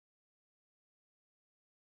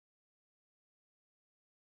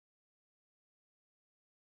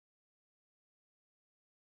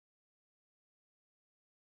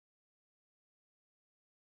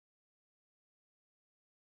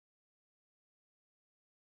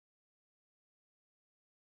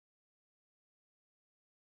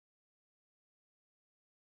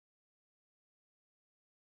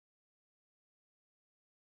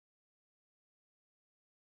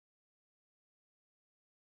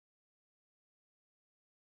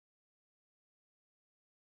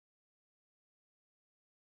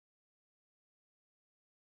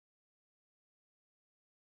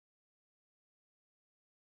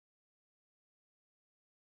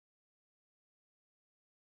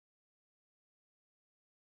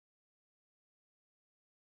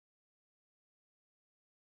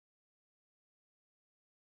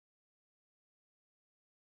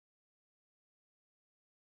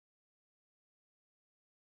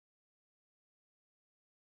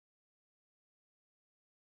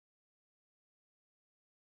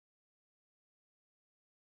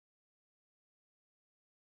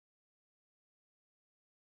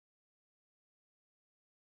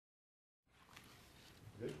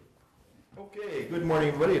Okay, good morning,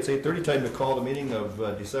 everybody. It's 8:30, time to call the meeting of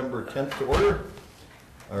December 10th to order.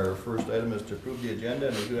 Our first item is to approve the agenda,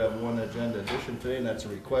 and we do have one agenda addition today, and that's a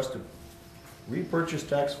request to repurchase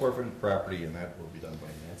tax forfeited property, and that will be done by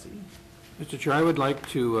Nancy. Mr. Chair, I would like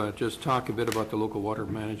to just talk a bit about the local water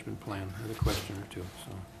management plan. I had a question or two,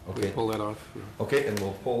 so Okay. we'll pull that off. Okay, and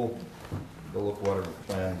we'll pull the local water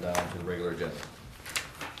plan down to the regular agenda.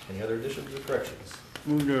 Any other additions or corrections?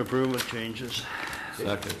 Move to approve with changes.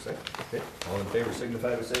 Okay, second. Okay, all in favor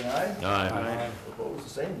signify by saying aye. Aye. Opposed, the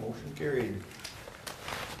same, motion carried.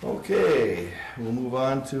 Okay, we'll move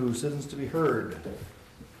on to citizens to be heard.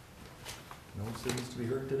 No citizens to be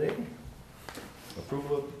heard today?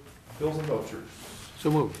 Approval of bills and vouchers. So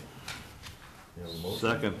moved. We have a motion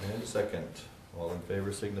Second. and a second. All in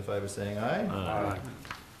favor signify by saying aye. Aye.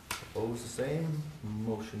 Opposed, the same,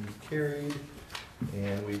 motion carried.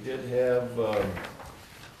 And we did have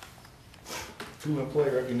two employee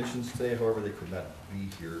recognitions today, however, they could not be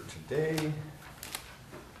here today. And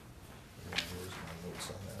here's my notes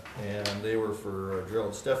on that. And they were for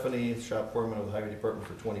Gerald Stephanie, shop foreman of the Highway Department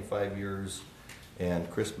for 25 years, and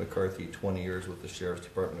Chris McCarthy, 20 years with the Sheriff's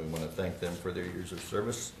Department. We want to thank them for their years of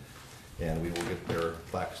service, and we will get their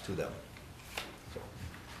plaques to them.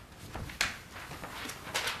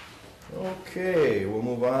 Okay, we'll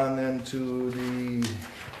move on then to the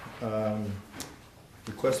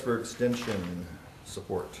request for extension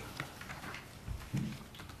support.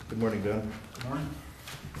 Good morning, Ben. Good morning.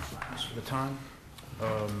 Thanks for the time.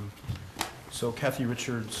 So Kathy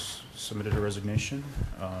Richards submitted a resignation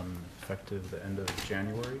effective the end of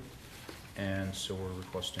January, and so we're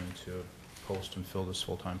requesting to post and fill this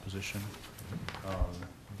full-time position.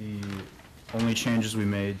 The only changes we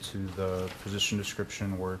made to the position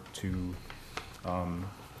description were to,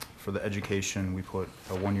 for the education, we put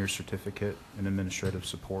a one-year certificate in administrative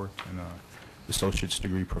support and an associate's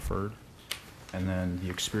degree preferred. And then the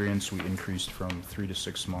experience we increased from 3 to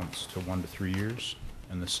 6 months to 1 to 3 years.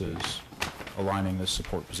 And this is aligning this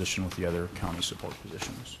support position with the other county support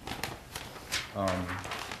positions.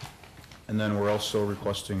 And then we're also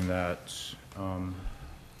requesting that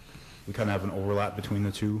we kind of have an overlap between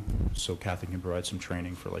the two, so Kathy can provide some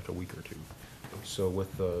training for like a week or two. So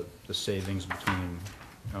with the savings between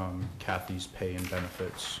Kathy's pay and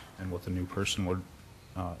benefits and what the new person would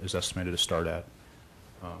is estimated to start at,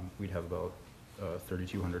 we'd have about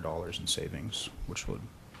 $3,200 in savings, which would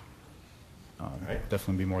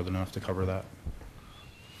definitely be more than enough to cover that.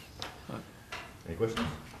 Any questions?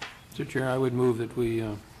 Mr. Chair, I would move that we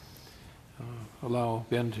allow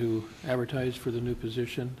Ben to advertise for the new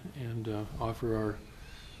position and offer our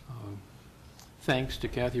thanks to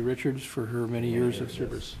Kathy Richards for her many years of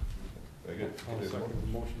service. Very good. I'll second the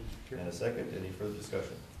motion, Mr. Chair. And a second, any further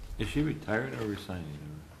discussion? Is she retiring or resigning?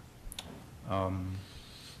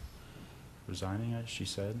 Resigning, as she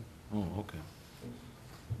said. Oh, okay.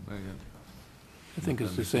 Very good. I think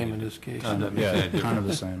it's the same in this case. Yeah, kind of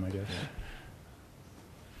the same, I guess.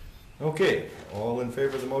 Okay, all in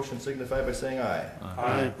favor of the motion signify by saying aye.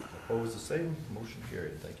 Aye. Opposed, the same, motion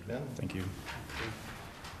carried. Thank you, Ben. Thank you.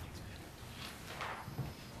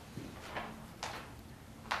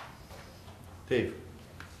 Dave.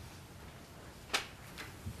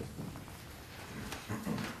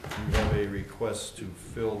 You have a request to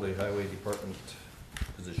fill the highway department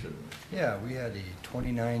position. Yeah, we had a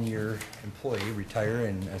 29-year employee retire,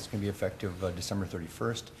 and that's going to be effective December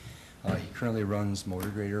 31st. He currently runs motor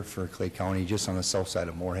grader for Clay County, just on the south side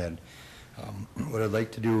of Moorhead. What I'd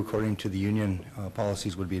like to do, according to the union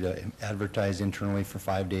policies, would be to advertise internally for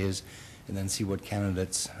 5 days and then see what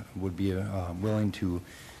candidates would be willing to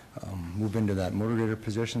move into that motor grader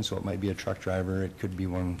position. So it might be a truck driver, it could be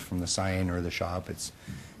one from the sign or the shop. It's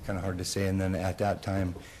kind of hard to say. And then at that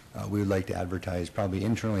time, we would like to advertise probably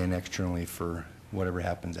internally and externally for whatever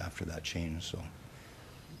happens after that change. So.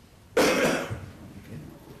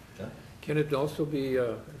 Can it also be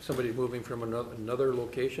somebody moving from another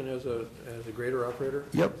location as a grader operator?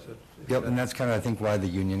 Yep. Yep, and that's kind of, I think, why the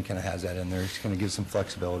union kind of has that in there. It's going to give some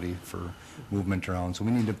flexibility for movement around. So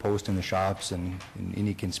we need to post in the shops and in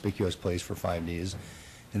any conspicuous place for 5 days.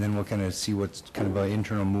 And then we'll kind of see what's kind of an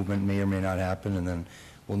internal movement may or may not happen. And then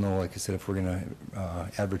we'll know, like I said, if we're going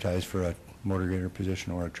to advertise for a motor grader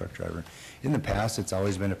position or a truck driver. In the past, it's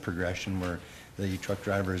always been a progression where the truck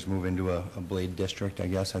drivers move into a blade district, I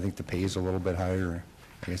guess. I think the pay is a little bit higher.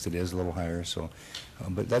 I guess it is a little higher. So,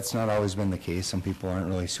 but that's not always been the case. Some people aren't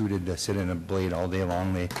really suited to sit in a blade all day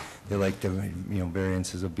long. They like the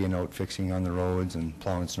variances of being out fixing on the roads and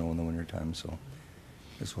plowing snow in the wintertime. So,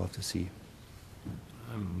 I guess we'll have to see.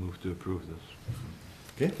 I move to approve this.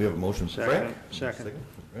 Okay, we have a motion from Frank. Second. Second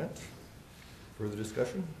from Brent. Further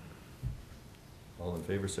discussion? All in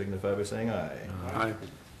favor signify by saying aye. Aye.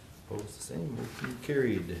 Opposed, the same, motion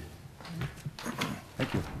carried.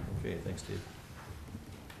 Thank you. Okay, thanks, Dave.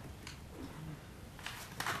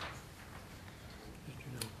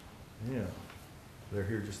 Yeah, they're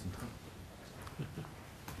here just in time.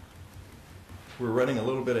 We're running a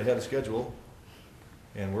little bit ahead of schedule,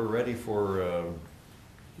 and we're ready for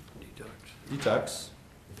detox,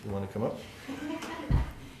 if you want to come up. We're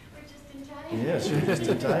just in time. Yes, you're just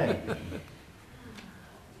in time.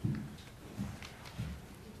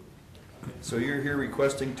 So you're here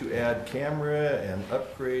requesting to add camera and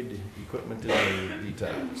upgrade equipment to the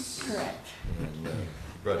detox. Correct. And,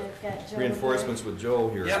 brought I've got Joe reinforcements with Joe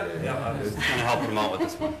here today. Yeah, I was gonna help him out with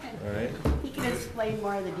this one. All right, He can explain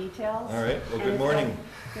more of the details. all right, well, And good if morning. you-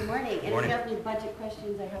 Good morning. And if Morning. you have any budget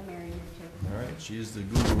questions, I have Mary here too. All right, she's the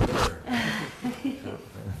guru there.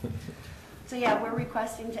 So yeah, we're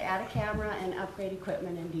requesting to add a camera and upgrade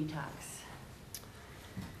equipment in detox.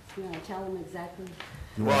 You want to tell them exactly?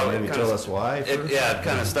 You want to Well, it maybe kinda- tell us why first? Yeah, it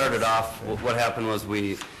kind of started off, what happened was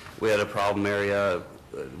we had a problem area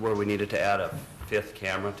where we needed to add a fifth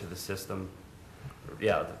camera to the system.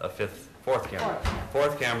 Yeah, fourth camera.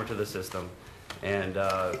 Fourth camera to the system. And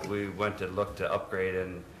we went to look to upgrade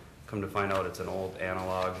and come to find out it's an old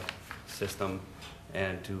analog system.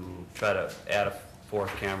 And to try to add a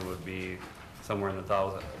fourth camera would be somewhere in the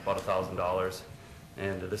about $1,000.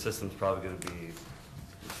 And the system's probably going to be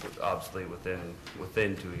obsolete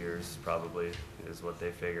within 2 years, probably, is what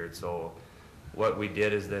they figured. So what we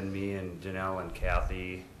did is then me and Janelle and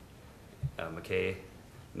Kathy McKay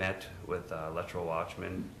met with Electro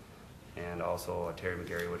Watchman and also Terry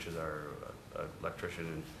McGarry, which is our electrician,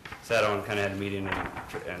 and sat down and kind of had a meeting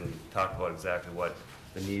and talked about exactly what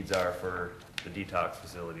the needs are for the detox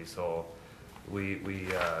facility. So we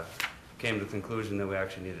came to the conclusion that we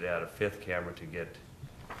actually needed to add a fifth camera to get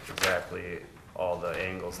exactly all the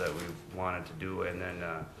angles that we wanted to do, and then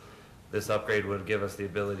this upgrade would give us the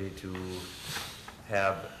ability to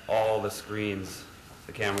have all the screens,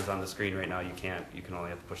 the cameras on the screen. Right now you can only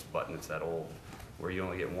have to push the button, it's that old, where you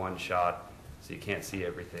only get one shot, so you can't see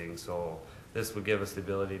everything. So this would give us the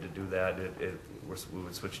ability to do that. We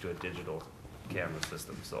would switch to a digital camera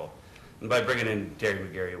system. So, and by bringing in Terry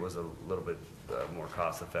McGarry, it was a little bit more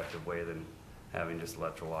cost-effective way than having just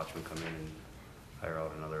Electro Watchman come in and hire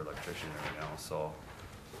out another electrician right now. So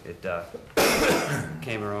it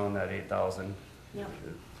came around that $8,000. Yep.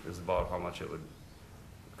 Is about how much it would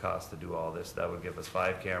cost to do all this. That would give us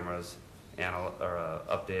 5 cameras and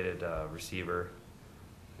updated receiver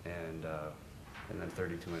and then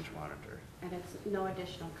 32-inch monitor. And it's no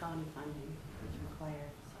additional county funding is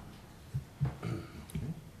required,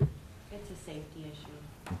 so. It's a safety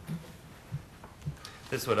issue.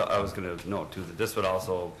 This would, I was going to note too, that this would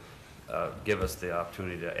also give us the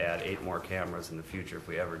opportunity to add 8 more cameras in the future if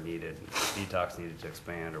we ever needed, detox needed to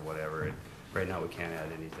expand or whatever. Right now we can't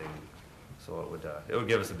add anything, so it would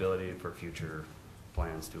give us ability for future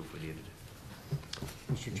plans too if we needed.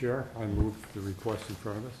 Mr. Chair, I move the request in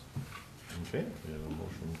front of us. Okay, we have a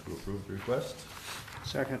motion to approve the request.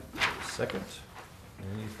 Second. Second,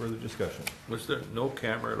 any further discussion? Was there no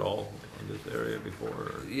camera at all in this area before?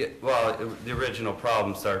 Or? Yeah, well, the original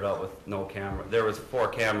problem started out with no camera. There was 4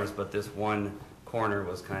 cameras, but this one corner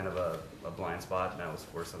was kind of a blind spot, and that was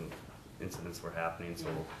where some incidents were happening. So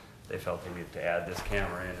they felt they needed to add this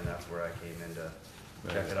camera in, and that's where I came in to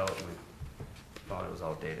check it out, and we found it was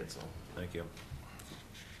outdated. So Thank you.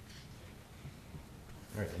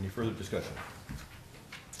 All right, any further discussion?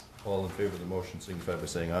 All in favor of the motion signify by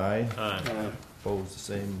saying aye. Aye. Opposed, the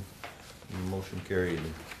same, motion carried.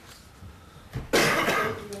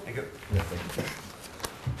 thank you. Yeah, thank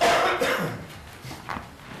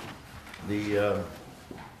you.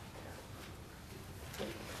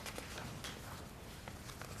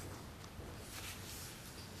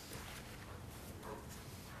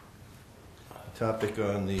 The topic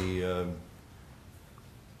on the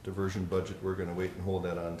diversion budget, we're gonna wait and hold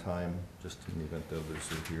that on time, just in the event that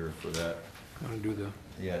others are here for that. Want to do the,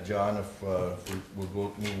 Yeah, John, if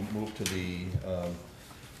we'll move to the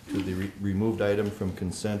removed item from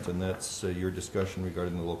consent, and that's your discussion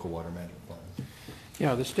regarding the local water management plan.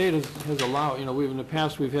 yeah, the state has allowed, in the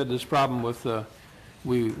past, we've had this problem with,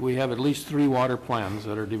 we have at least 3 water plans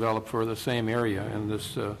that are developed for the same area, and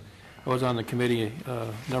this, I was on the committee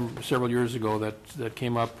several years ago that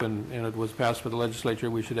came up, and it was passed by the legislature,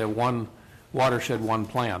 we should have one watershed, one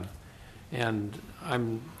plan. And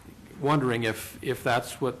I'm wondering if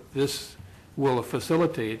that's what this will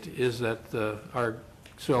facilitate, is that our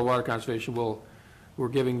soil water conservation we're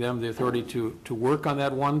giving them the authority to work on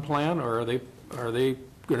that one plan, or are they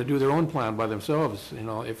going going to do their own plan by themselves, you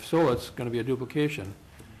know. If so, it's going to be a duplication.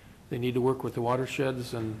 They need to work with the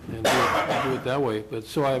watersheds and do it that way. But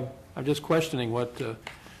so I'm just questioning what,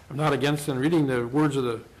 I'm not against in reading the words of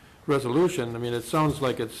the resolution. I mean, it sounds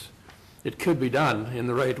like it could be done in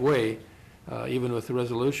the right way, even with the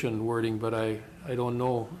resolution wording, but I don't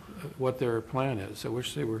know what their plan is. I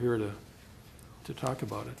wish they were here to talk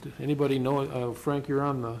about it. Does anybody know, Frank, you're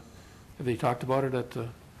on the, have they talked about it at the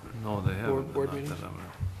No, they haven't. board not meetings? that I'm aware.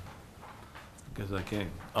 Because I can't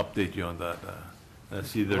update you on that. I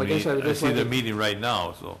see their Well, I guess I would I just see like their to- meeting right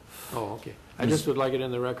now, so. Oh, okay. I just would like it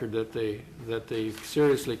in the record that they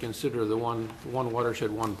seriously consider the one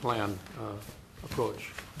watershed, one plan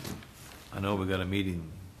approach. I know we got a meeting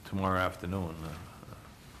tomorrow afternoon.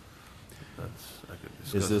 That's, I could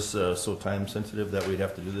discuss. Is this so time sensitive that we'd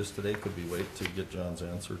have to do this today? Could we wait to get John's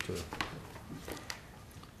answer to?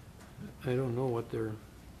 I don't know what they're,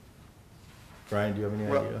 Brian, do you have any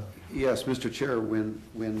Well, idea? yes, Mr. Chair, when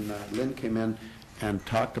Lynn came in and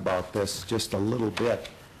talked about this just a little bit,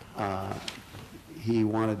 he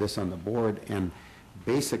wanted this on the board, and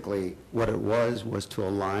basically what it was to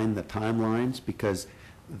align the timelines, because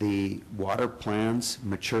the water plans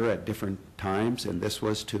mature at different times, and this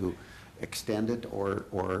was to extend it,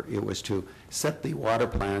 or it was to set the water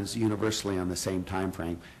plans universally on the same time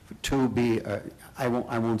frame. To be, I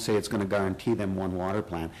won't say it's going to guarantee them one water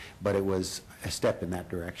plan, but it was a step in that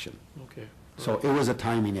direction. okay. So it was a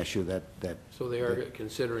timing issue that. So they are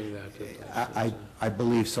considering that. I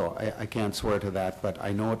believe so. I can't swear to that, but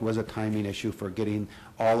I know it was a timing issue for getting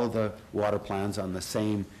all of the water plans on the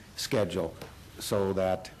same schedule, so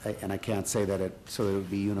that, and I can't say that so that it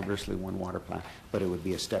would be universally one water plan, but it would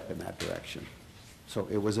be a step in that direction. So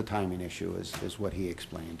it was a timing issue, is what he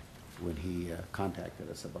explained when he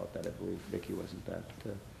contacted us about that. I believe Vicki wasn't that,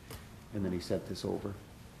 and then he sent this over.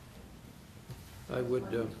 I would,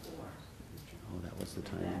 Oh, that was the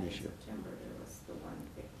timing issue. September, there was the one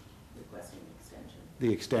requesting extension.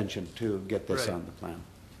 The extension to get this Right. on the plan,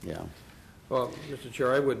 yeah. well, Mr.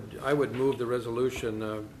 Chair, I would move the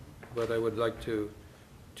resolution, but I would like to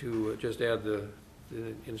just add the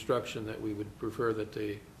instruction that we would prefer that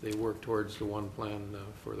they work towards the one plan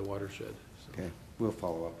for the watershed. So, Okay, we'll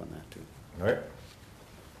follow up on that, too. All right.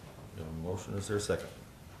 We have a motion, is there a second?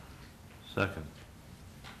 Second.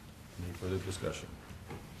 Any further discussion?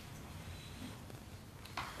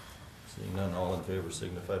 Seeing none, all in favor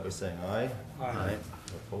signify by saying aye. Aye.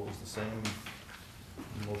 Opposed, the same.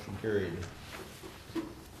 Motion carried.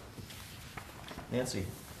 Nancy?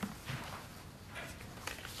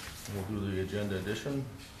 We'll do the agenda addition.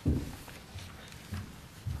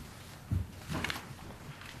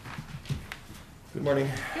 Good morning.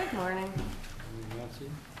 Good morning. Nancy?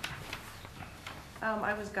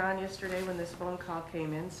 I was gone yesterday when this phone call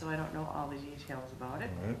came in, so I don't know all the details about it.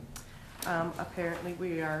 All right. Apparently,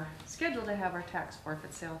 we are scheduled to have our tax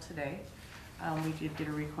forfeit sale today. We did get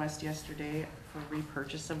a request yesterday for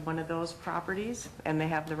repurchase of one of those properties, and they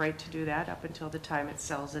have the right to do that up until the time it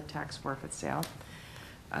sells at tax forfeit sale.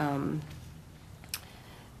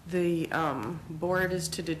 The board is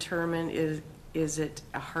to determine is it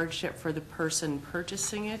a hardship for the person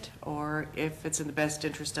purchasing it, or if it's in the best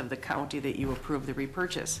interest of the county that you approve the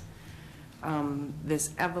repurchase.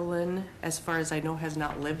 This Evelyn, as far as I know, has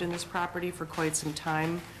not lived in this property for quite some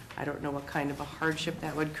time. I don't know what kind of a hardship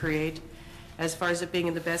that would create. As far as it being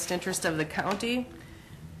in the best interest of the county,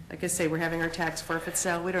 like I say, we're having our tax forfeit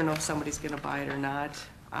sale. We don't know if somebody's going to buy it or not.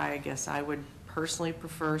 I guess I would personally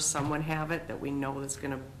prefer someone have it that we know that's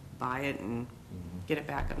going to buy it and get it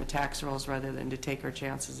back on the tax rolls rather than to take our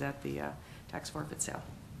chances at the tax forfeit sale.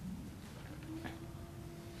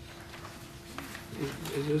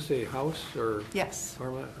 Is this a house or? Yes. Or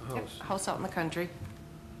a Yep, house? house out in the country.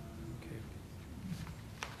 Okay.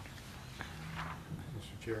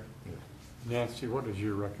 Mr. Chair. Nancy, what is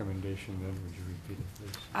your recommendation then? Would you repeat it,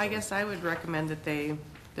 please? I guess I would recommend that the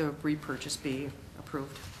repurchase be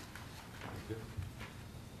approved.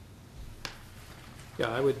 Yeah,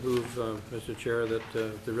 I would move, Mr. Chair, that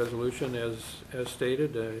the resolution as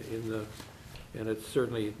stated and it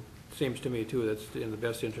certainly seems to me too, that's in the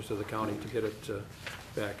best interest of the county to get it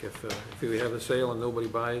back. If we have a sale and nobody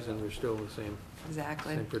buys, then we're still in the same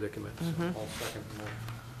Exactly. predicament. So. I'll second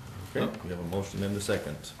that. Okay, we have a motion and a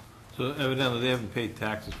second. So evidently, they haven't paid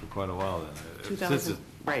taxes for quite a while then. Since 2000, it-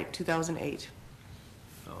 right, 2008.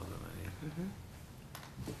 Oh, then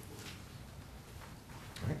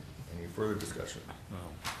All right. Any further discussion?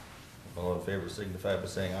 No. All in favor signify by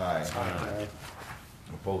saying aye. Aye.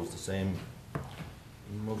 Opposed, the same.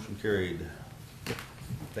 Motion carried.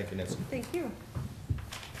 Thank you, Nancy. Thank you.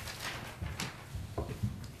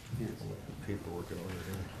 paperwork in order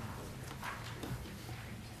here.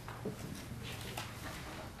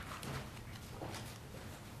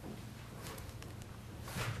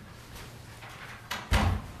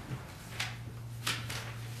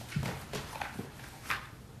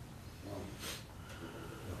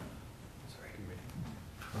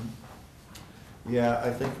 Yeah, I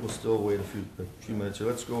think we'll still wait a few minutes here.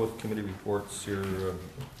 Let's go with committee reports here.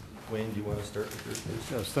 Wayne, do you want to start with yours,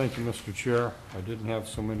 please? Yes, thank you, Mr. Chair. I didn't have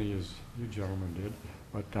so many as you gentlemen did,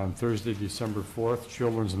 but on Thursday, December 4th,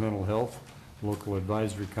 Children's Mental Health Local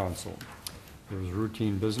Advisory Council. There was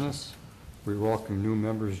routine business. We welcome new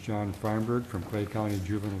members, John Feinberg from Clay County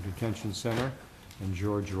Juvenile Detention Center and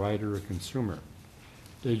George Ryder, a consumer.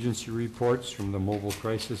 Agency reports from the Mobile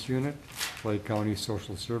Crisis Unit, Clay County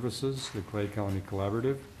Social Services, the Clay County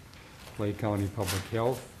Collaborative, Clay County Public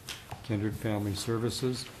Health, Kindred Family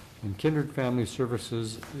Services, and Kindred Family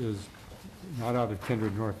Services is not out of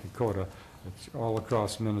Kindred, North Dakota. It's all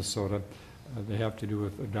across Minnesota. They have to do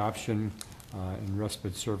with adoption and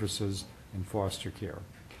respite services and foster care.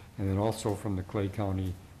 And then also from the Clay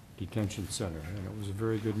County Detention Center. And it was a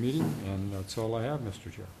very good meeting, and that's all I have,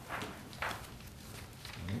 Mr. Chair.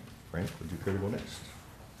 Frank, would you care to go next?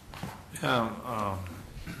 Yeah,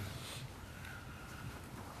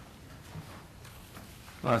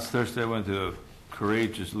 last Thursday I went to a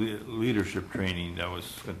courageous leadership training that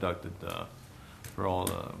was conducted for all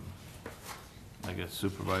the, I guess,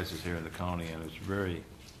 supervisors here in the county, and it was very,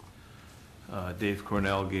 Dave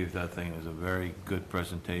Cornell gave that thing. It was a very good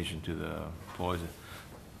presentation to the employees.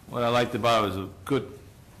 What I liked about it was a good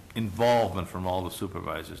involvement from all the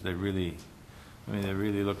supervisors. They really, I mean, they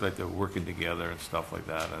really looked like they were working together and stuff like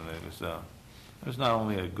that, and it was not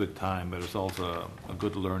only a good time, but it was also a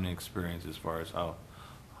good learning experience as far as how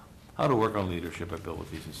to work on leadership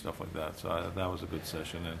abilities and stuff like that. So that was a good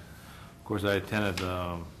session. And of course, I attended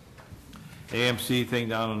the AMC thing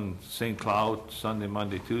down in St. Cloud Sunday,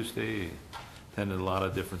 Monday, Tuesday. Attended a lot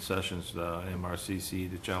of different sessions, the MRCC,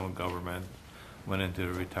 the general government, went into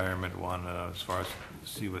the retirement one as far as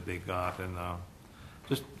see what they got, and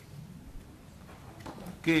just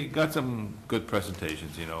got some good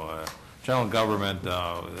presentations, you know. General government,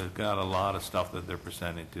 they've got a lot of stuff that they're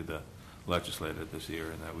presenting to the legislature this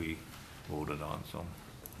year and that we voted on, so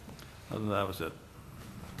other than that was it.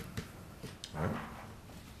 All right.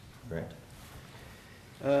 Grant?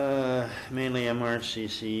 Mainly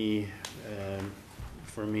MRCC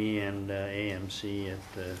for me and AMC at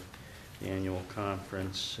the annual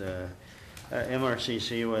conference.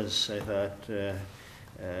 MRCC was, I thought,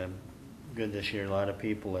 good this year. A lot of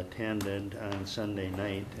people attended on Sunday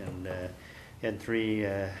night, and had three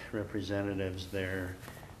representatives there.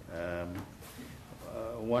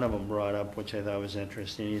 One of them brought up, which I thought was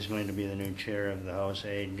interesting, he's going to be the new chair of the House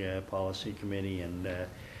Ag Policy Committee, and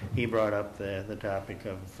he brought up the topic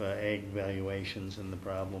of ag valuations and the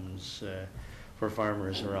problems for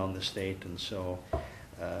farmers around the state, and so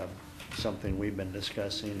something we've been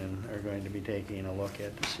discussing and are going to be taking a look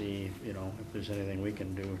at to see, you know, if there's anything we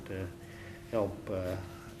can do to help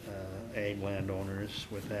ag landowners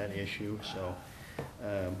with that issue. So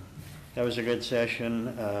that was a good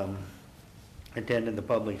session. Attended the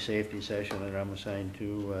public safety session that I'm assigned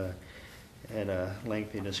to. Had a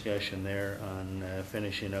lengthy discussion there on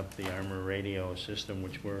finishing up the armor radio system,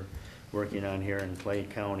 which we're working on here in Clay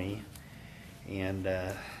County, and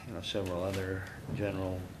you know, several other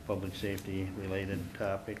general public safety related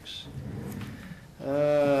topics.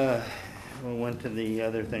 We went to the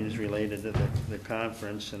other things related to the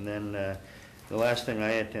conference, and then the last thing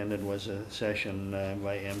I attended was a session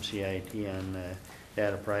by MCIT on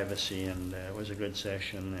data privacy, and it was a good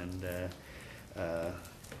session, and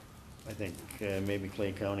I think maybe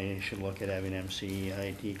Clay County should look at having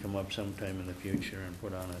MCIT come up sometime in the future and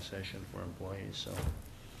put on a session for employees. So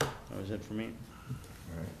that was it for me.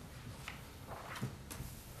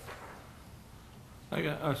 All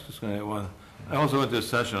I was just going to add one. I also went to a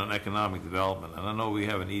session on economic development, and I know we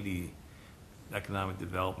have an ED economic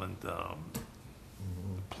development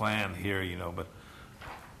plan here, you know, but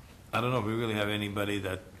I don't know if we really have anybody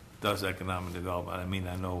that does economic development. I mean,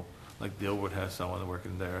 I know like Dilworth has someone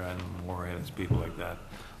working there, and Moorhead has people like that.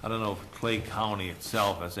 I don't know if Clay County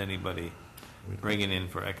itself has anybody bringing in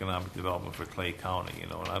for economic development for Clay County, you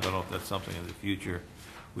know, and I don't know if that's something in the future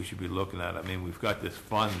we should be looking at. I mean, we've got this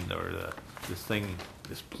fund or this thing,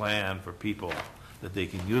 this plan for people that they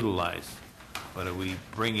can utilize, but are we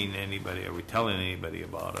bringing anybody, are we telling anybody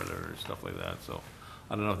about it or stuff like that? So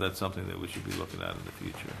I don't know if that's something that we should be looking at in the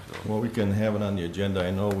future. So. Well, we can have it on the agenda. I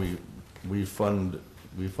know we fund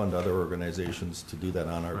we fund other organizations to do that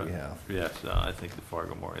on our Right. behalf. Yes, I think the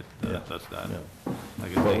Fargo more, Yeah. does that. Yeah.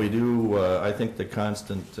 Like I But think- we do, I think the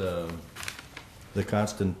constant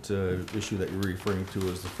issue that you're referring to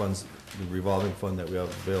is the funds, the revolving fund that we have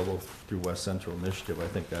available through West Central Initiative. I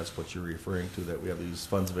think that's what you're referring to, that we have these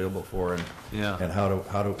funds available for, and Yeah. and how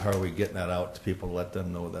are we getting that out to people, to let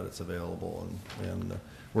them know that it's available, and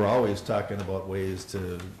we're always talking about ways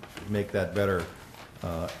to make that better.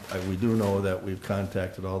 We do know that we've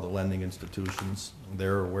contacted all the lending institutions.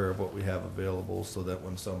 They're aware of what we have available, so that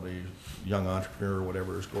when somebody, young entrepreneur or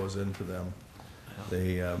whatever, goes into them,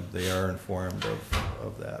 they are informed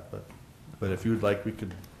of that. But if you'd like, we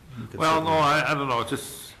could. Well, no, certainly- I don't know, it's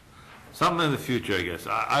just something in the future, I guess.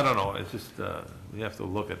 I don't know, it's just, we have to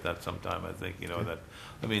look at that sometime, I think, that,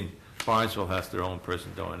 I mean, Barnesville has their own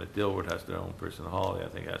person doing it, Dilworth has their own person, Hawley, I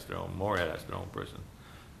think, has their own, Moorhead has their own person.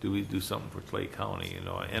 Do we do something for Clay County,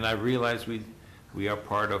 And I realize we are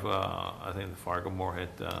part of, I think, the Fargo Moorhead,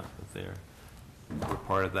 there. We're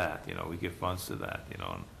part of that, we give funds to that, and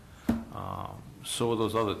so are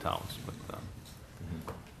those other towns, but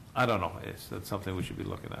I don't know, that's something we should be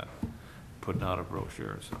looking at, putting out a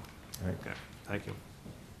brochure, so. Right. Okay, thank you.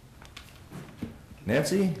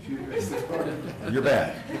 Nancy? You're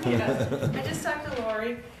back. Yes. I just talked to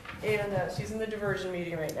Lori, and she's in the diversion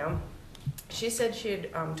meeting right now. She said she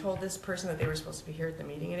had told this person that they were supposed to be here at the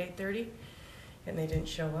meeting at 8:30, and they didn't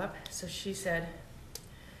show up. So she said,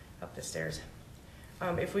 up the stairs,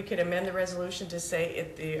 if we could amend the resolution to say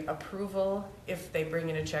at the approval, if they bring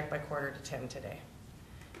in a check by 9:45 today.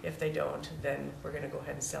 If they don't, then we're gonna go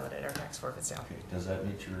ahead and sell it at our tax forfeit sale. Okay, does that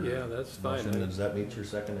meet your? Yeah, that's fine. motion? Does that meet your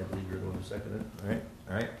second? I believe you're the one who seconded it.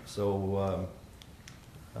 All right, so,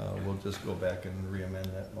 we'll just go back and re-amend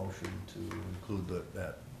that motion to include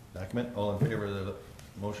that document. All in favor of the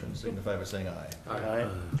motion signify by saying aye. Aye.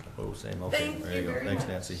 Opposed, same, okay, Thank there you you go. very Thanks,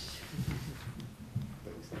 much. Nancy.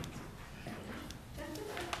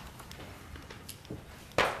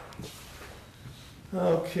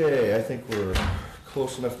 Okay, I think we're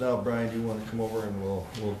close enough now. Brian, do you want to come over and we'll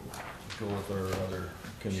go with our other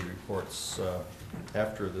committee reports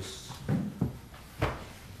after this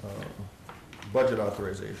budget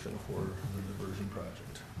authorization for the diversion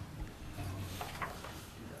project.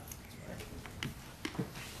 Good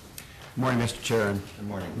morning, Mr. Chair and Good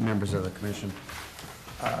morning. members of the commission.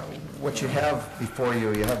 What you have before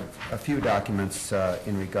you, you have a few documents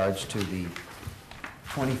in regards to the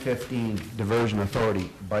 2015 Diversion Authority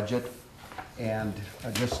budget. And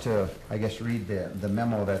just to, I guess, read the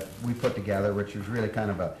memo that we put together, which was really kind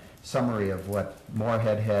of a summary of what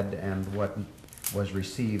Moorhead had and what was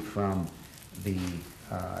received from the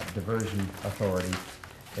Diversion Authority,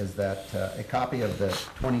 is that a copy of the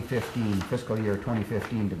 2015, fiscal year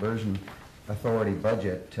 2015 Diversion Authority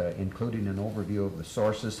budget, including an overview of the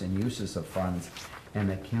sources and uses of funds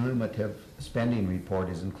and a cumulative spending report,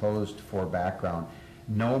 is enclosed for background.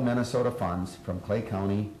 No Minnesota funds from Clay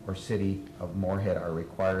County or City of Moorhead are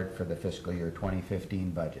required for the fiscal year 2015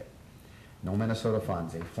 budget. No Minnesota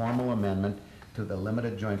funds. A formal amendment to the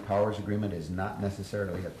limited joint powers agreement is not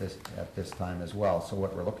necessarily at this time as well. So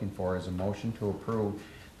what we're looking for is a motion to approve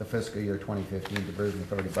the fiscal year 2015 Diversion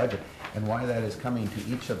Authority budget. And why that is coming to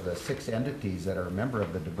each of the 6 entities that are a member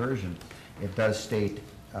of the diversion, it does state,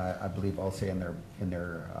 I believe also in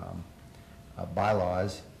their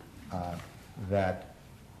bylaws, that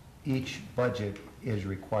each budget is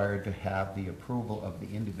required to have the approval of the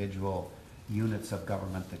individual units of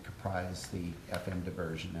government that comprise the FM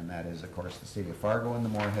diversion, and that is, of course, the City of Fargo and the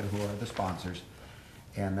Moorhead, who are the sponsors,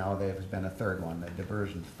 and now there's been a third one, the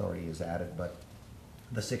Diversion Authority is added, but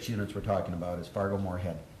the 6 units we're talking about is Fargo,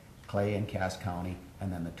 Moorhead, Clay, and Cass County,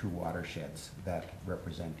 and then the 2 watersheds that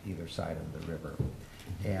represent either side of the river.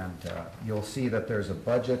 And you'll see that there's a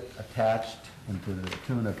budget attached into the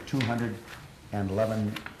tune of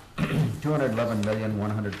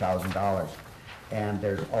 $211,100,000. And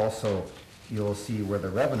there's also, you'll see where the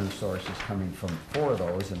revenue source is coming from for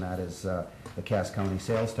those, and that is the Cass County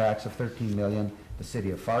sales tax of $13 million, the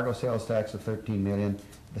City of Fargo sales tax of $13 million,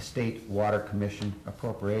 the State Water Commission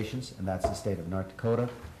appropriations, and that's the state of North Dakota,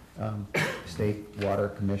 State Water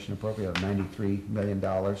Commission appropriate of $93 million,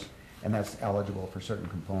 and that's eligible for certain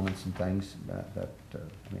components and things I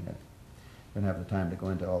mean, I don't have the time to go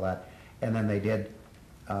into all that. And then they did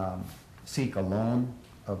seek a loan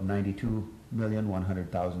of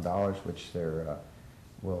 $92,100,000, which they're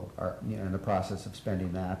are in the process of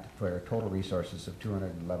spending that for total resources of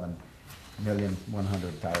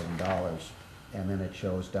 $211,100,000. And then it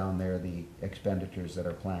shows down there the expenditures that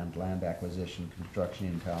are planned: land acquisition, construction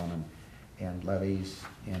in town, and levies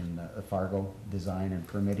in Fargo, design and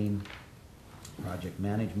permitting, project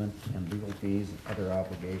management and legal fees, other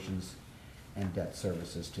obligations, and debt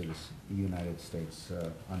services to the United States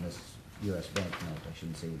on this U.S. banknote. I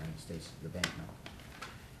shouldn't say United States, the banknote.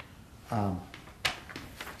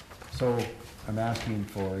 So I'm asking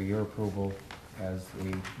for your approval as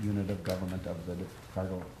the unit of government of the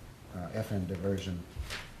Fargo FM diversion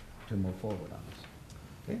to move forward on this.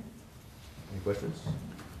 Okay. Any questions?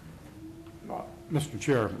 Mr.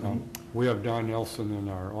 Chair, we have Don Nelson in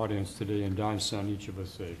our audience today, and Don sent each of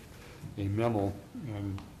us a memo,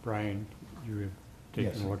 and Brian, you have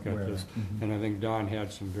taken Yes, a look at where- this, mhm. and I think Don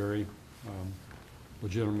had some very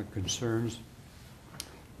legitimate concerns.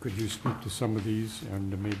 Could you speak to some of these,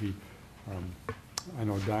 and maybe, I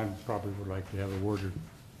know Don probably would like to have a word or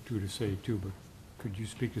two to say too, but could you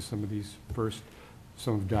speak to some of these first,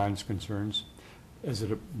 some of Don's concerns, as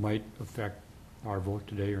it might affect our vote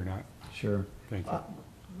today or not? Sure. Thank you.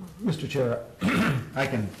 Mr. Chair, I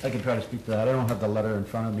can try to speak to that. I don't have the letter in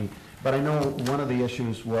front of me, but I know one of the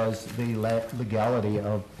issues was the legality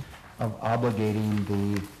of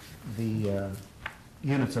obligating the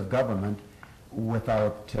units of government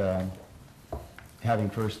without having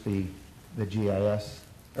first the GIS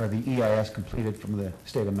or the EIS completed from the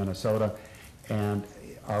state of Minnesota. And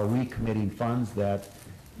are we committing funds that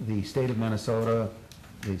the state of Minnesota,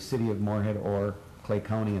 the city of Moorhead, or Clay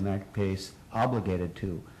County in that case, obligated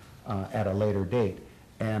to at a later date?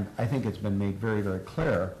 And I think it's been made very, very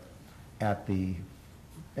clear at the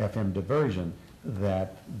FM diversion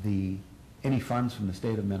that any funds from the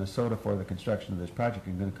state of Minnesota for the construction of this project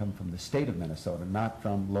are going to come from the state of Minnesota, not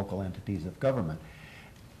from local entities of government.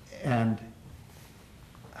 And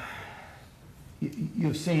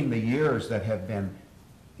you've seen the years that have been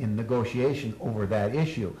in negotiation over that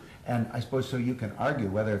issue. And I suppose so you can argue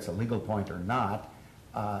whether it's a legal point or not.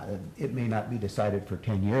 It may not be decided for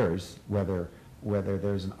 10 years whether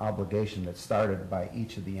there's an obligation that's started by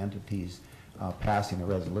each of the entities passing a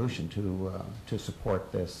resolution to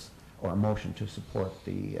support this, or a motion to support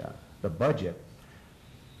the budget.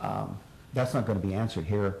 That's not going to be answered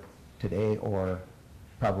here today or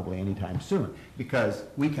probably anytime soon, because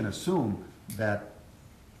we can assume that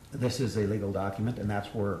this is a legal document and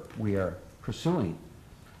that's where we are pursuing.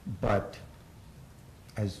 But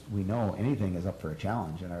as we know, anything is up for a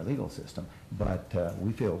challenge in our legal system. But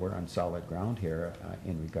we feel we're on solid ground here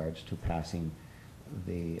in regards to passing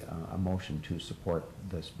a motion to support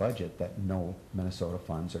this budget, that no Minnesota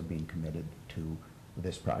funds are being committed to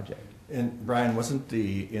this project. And Brian, wasn't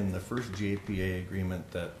in the first JPA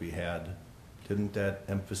agreement that we had, didn't that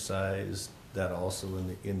emphasize that also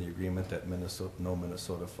in the agreement that no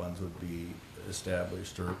Minnesota funds would be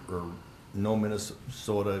established, or no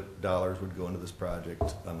Minnesota dollars would go into this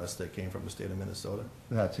project unless they came from the state of Minnesota?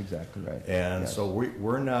 That's exactly right. And Yes. so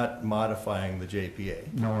we're not modifying the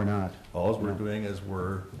JPA. No, we're not. All we're No. doing is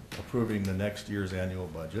we're approving the next year's annual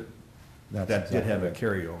budget. That's That did have a exactly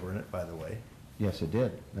carryover in it, by the way. Yes, it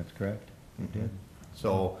did. That's correct. It did.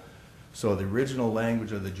 So the original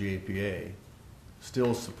language of the JPA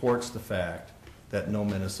still supports the fact that no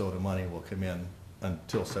Minnesota money will come in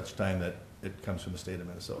until such time that it comes from the state of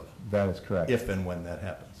Minnesota, That is correct. if and when that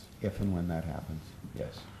happens. If and when that happens,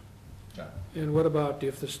 yes. John? And what about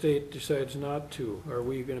if the state decides not to? Are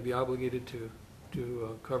we going to be obligated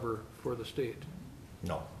to cover for the state?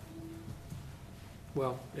 No.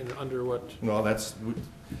 Well, under what? Well,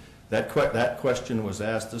 that question was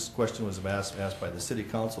asked, this question was asked by the city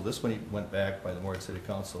council. This one went back by the Moorhead City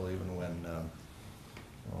Council even when,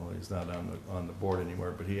 he's not on the board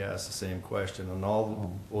anymore, but he asked the same question, and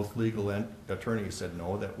both legal attorneys said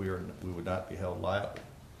no, that we would not be held liable.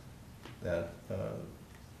 That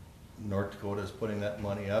North Dakota is putting that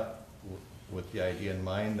money up with the idea in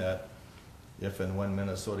mind that if and when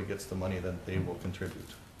Minnesota gets the money, then they will contribute.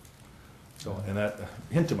 So, and that,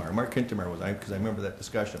 Mark Hintemar was, because I remember that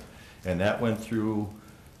discussion, and that went through,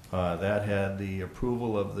 that had the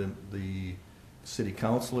approval of the city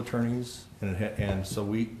council attorneys, and so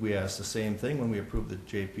we asked the same thing when we approved the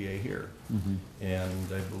JPA here. Mhm.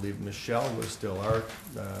 And I believe Michelle was still our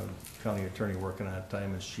county attorney working at that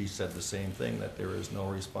time, and she said the same thing, that there is no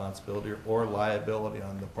responsibility or liability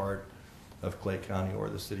on the part of Clay County or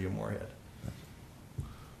the city of Moorhead.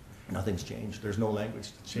 Nothing's changed. There's no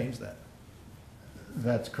language to change that.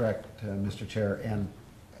 That's correct, Mr. Chair, and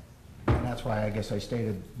that's why I guess I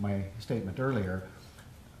stated my statement earlier.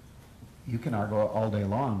 You can argue all day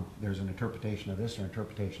long, there's an interpretation of this or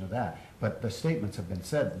interpretation of that, but the statements have been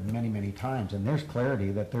said many, many times, and there's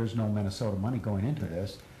clarity that there's no Minnesota money going into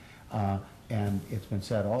this. And it's been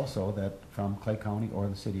said also that from Clay County or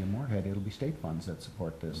the city of Moorhead, it'll be state funds that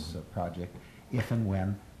support this project if and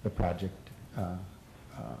when the project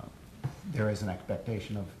there is an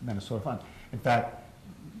expectation of Minnesota funds. In fact,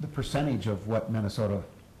 the percentage of what Minnesota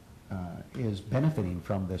is benefiting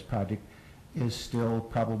from this project is still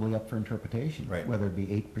probably up for interpretation. Right. Whether it be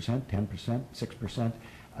 8%, 10%, 6%.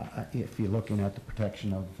 If you're looking at the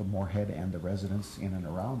protection of Moorhead and the residents in and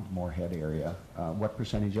around Moorhead area, what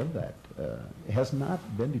percentage of that has not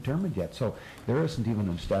been determined yet. So there isn't even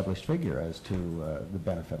an established figure as to the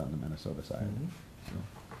benefit on the Minnesota side. So,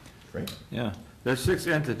 Great. Yeah, there's 6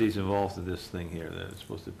 entities involved in this thing here that it's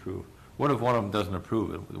supposed to approve. What if one of them doesn't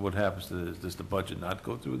approve it? What happens to this? Does the budget not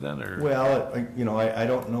go through then, or? Well, I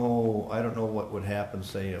don't know what would happen,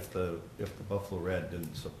 say, if the Buffalo Red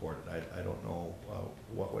didn't support it. I don't know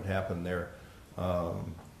what would happen there. I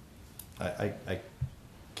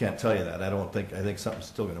can't tell you that. I think something's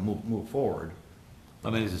still gonna move forward. I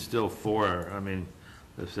mean, is it still 4? I mean,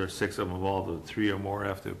 if there's 6 of them involved, would 3 or more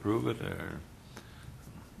have to approve it, or?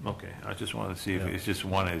 Okay, I just wanted to see if it's just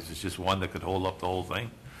one, is it just one that could hold up the whole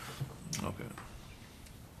thing? Okay.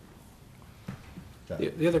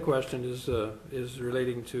 The other question is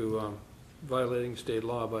relating to violating state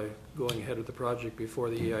law by going ahead with the project before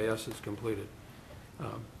the EIS is completed.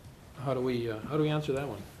 How do we answer that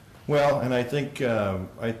one? Well, and I think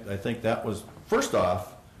that was, first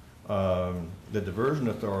off, the Diversion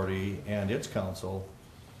Authority and its council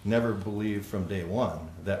never believed from day one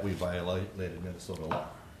that we violated Minnesota law.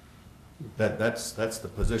 That's the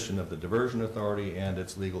position of the Diversion Authority and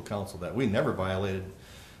its legal counsel, that we never violated.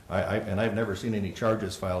 And I've never seen any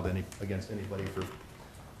charges filed against anybody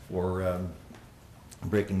for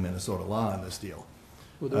breaking Minnesota law in this deal.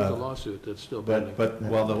 Well, there's a lawsuit that's still pending. But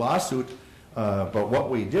the lawsuit, but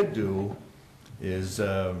what we did do is,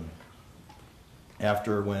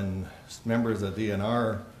 after when members of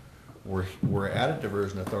DNR were at a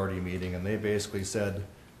Diversion Authority meeting, and they basically said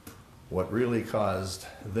what really caused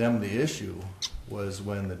them the issue was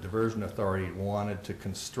when the Diversion Authority wanted to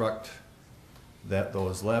construct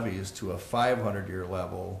those levees to a 500-year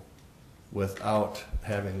level without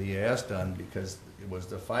having the EIS done, because it was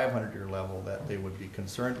the 500-year level that they would be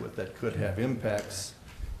concerned with that could have impacts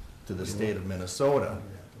to the state of Minnesota,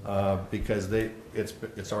 because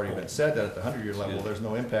it's already been said that at the 100-year level there's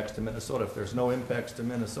no impacts to Minnesota. If there's no impacts to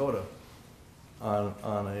Minnesota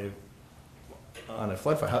on a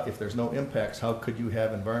flood fight, if there's no impacts, how could you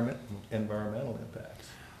have environmental impacts?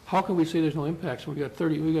 How can we say there's no impacts when we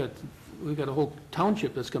got a whole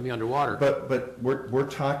township that's going to be underwater? But we're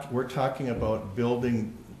talking about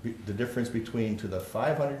building the difference between to the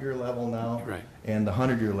 500-year level now, right, and the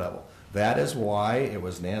 100-year level. That is why it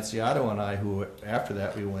was Nancy Otto and I who, after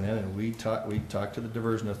that, we went in and we talked to the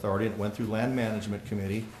Diversion Authority, and it went through Land Management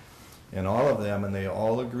Committee and all of them, and they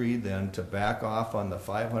all agreed then to back off on the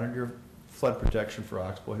 500-year flood protection for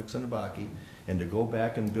Oxbow, Hicks, and Abaki, and to go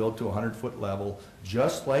back and build to a 100-foot level,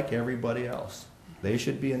 just like everybody else. They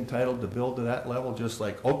should be entitled to build to that level, just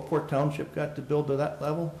like Oakport Township got to build to that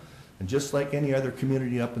level, and just like any other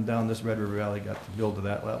community up and down this Red River Valley got to build to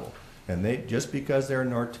that level. And just because they're in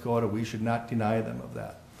North Dakota, we should not deny them of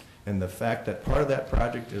that. And the fact that part of that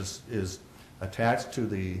project is attached to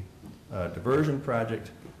the diversion project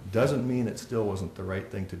doesn't mean it still wasn't the right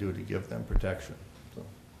thing to do to give them protection. So.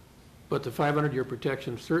 But the 500-year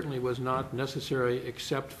protection certainly was not necessary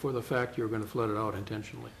except for the fact you were going to flood it out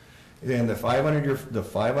intentionally. And the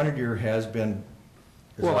 500-year has been.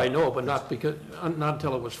 Well, I know, but not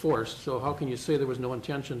until it was forced. So how can you say there was no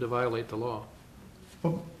intention to violate the law?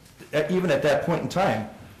 Well, even at that point in time,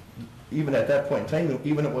 even it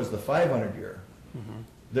was the 500-year. Mm-hmm.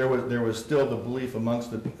 There was still the belief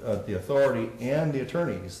amongst the authority and the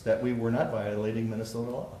attorneys that we were not violating Minnesota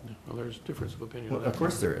law. Well, there's difference of opinion. Well, of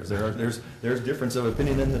course there is. There's difference of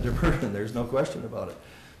opinion in the diversion. There's no question about it.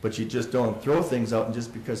 But you just don't throw things out, and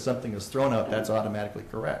just because something is thrown out, that's automatically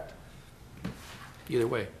correct. Either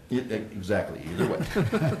way. Exactly. Either way.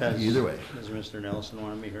 Either way. Does Mr. Nelson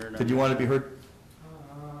want to be heard? Did you want to be heard?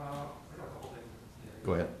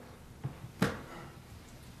 Go ahead.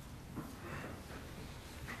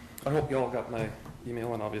 I hope you all got my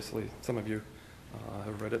email, and obviously some of you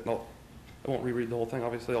have read it. I won't reread the whole thing,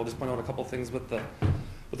 obviously. I'll just point out a couple things with the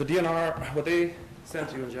DNR. What they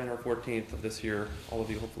sent you on January 14th of this year, all of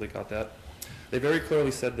you hopefully got that. They very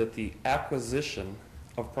clearly said that the acquisition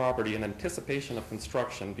of property in anticipation of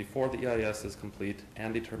construction before the EIS is complete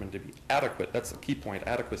and determined to be adequate, that's the key point,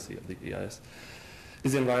 adequacy of the EIS,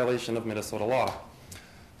 is in violation of Minnesota law.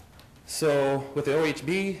 So with the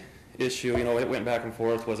OHB issue, it went back and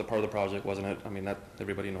forth. Was it part of the project? Wasn't it? I mean,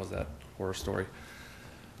 everybody knows that horror story.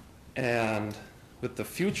 And with the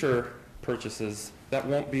future purchases, that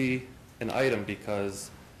won't be an item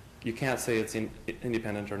because you can't say it's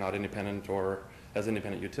independent or not independent, or as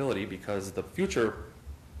independent utility because the future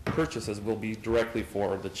purchases will be directly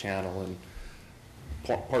for the channel and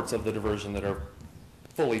parts of the diversion that are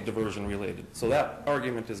fully diversion related. So that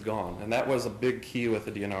argument is gone, and that was a big key with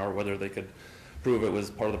the DNR, whether they could prove it was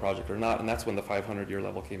part of the project or not, and that's when the 500-year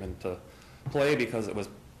level came into play because it was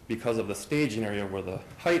because of the staging area where the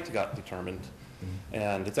height got determined,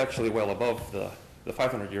 and it's actually well above the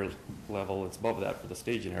 500-year level. It's above that for the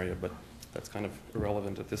staging area, but that's kind of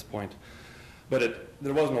irrelevant at this point. But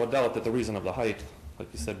there was no doubt that the reason of the height, like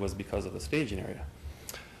you said, was because of the staging area.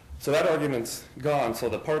 So that argument's gone. So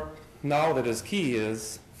the part now that is key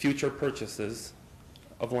is future purchases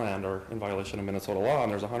of land are in violation of Minnesota law,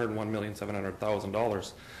 and there's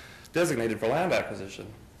 $101,700,000 designated for land acquisition,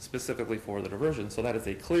 specifically for the diversion. So that is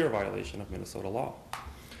a clear violation of Minnesota law.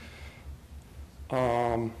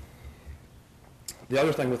 The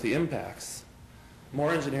other thing with the impacts,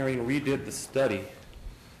 Moore Engineering redid the study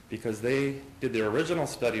because they did their original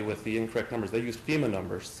study with the incorrect numbers. They used FEMA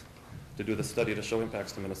numbers to do the study to show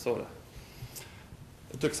impacts to Minnesota.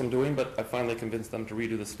 It took some doing, but I finally convinced them to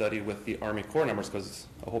redo the study with the Army Corps numbers because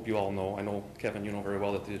I hope you all know, I know, Kevin, you know very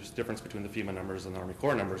well that there's a difference between the FEMA numbers and the Army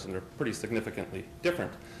Corps numbers, and they're pretty significantly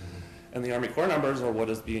different. And the Army Corps numbers are what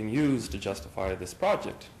is being used to justify this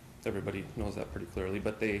project. Everybody knows that pretty clearly,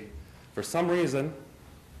 but they, for some reason,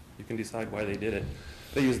 you can decide why they did it,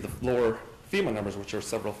 they used the lower FEMA numbers, which are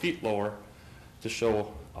several feet lower, to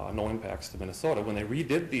show no impacts to Minnesota. When they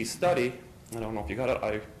redid the study, I don't know if you got it,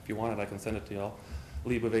 if you want it, I can send it to y'all.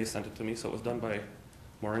 Lee Bouvet sent it to me, so it was done by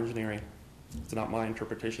Moore Engineering. It's not my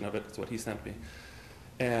interpretation of it, it's what he sent me.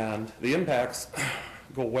 And the impacts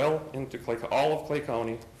go well into all of Clay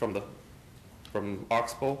County, from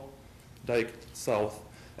Oxbow, Dike, south,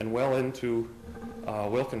 and well into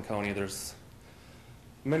Wilkin County. There's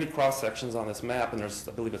many cross-sections on this map, and there's,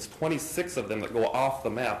 I believe it's 26 of them that go off the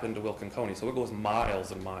map into Wilkin County. So it goes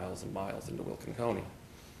miles and miles and miles into Wilkin County.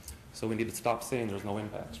 So we need to stop saying there's no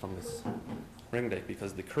impacts from this ring date,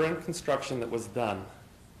 because the current construction that was done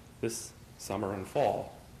this summer and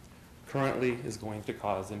fall currently is going to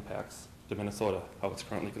cause impacts to Minnesota, how it's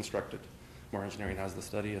currently constructed. Moore Engineering has the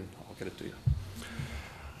study, and I'll get it to you.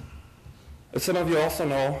 As some of you also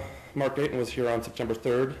know, Mark Dayton was here on September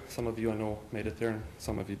 3rd. Some of you I know made it there, and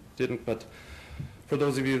some of you didn't, but for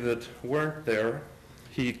those of you that weren't there,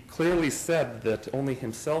 he clearly said that only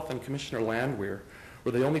himself and Commissioner Landwehr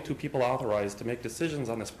were the only two people authorized to make decisions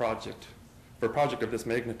on this project, for a project of this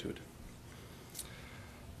magnitude.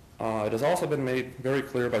 It has also been made very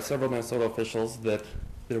clear by several Minnesota officials that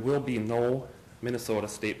there will be no Minnesota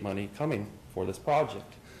state money coming for this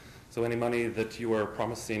project. So any money that you are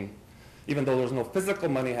promising, even though there's no physical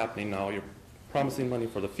money happening now, you're promising money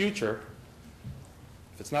for the future.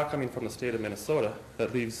 If it's not coming from the state of Minnesota,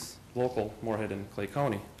 that leaves local Moorhead and Clay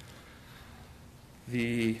County.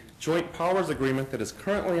 The joint powers agreement that is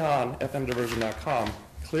currently on fmdiversion.com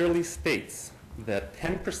clearly states that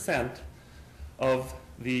 10% of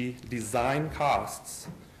the design costs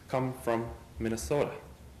come from Minnesota.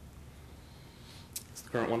 It's the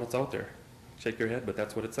current one that's out there. Shake your head, but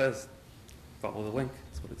that's what it says. Follow the link,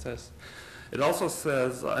 that's what it says. It also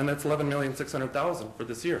says, and that's $11,600,000 for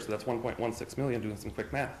this year, so that's $1.16 million doing some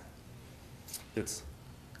quick math. It's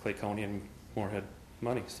Clay County and Moorhead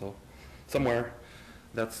money, so somewhere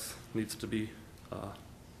that needs to be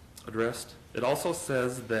addressed. It also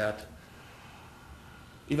says that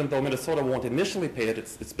even though Minnesota won't initially pay it, it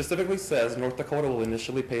specifically says North Dakota will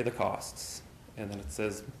initially pay the costs. And then it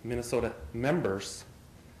says Minnesota members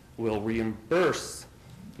will reimburse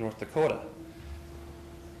North Dakota.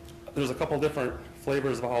 There's a couple different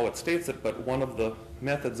flavors of how it states it, but one of the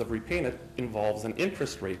methods of repaying it involves an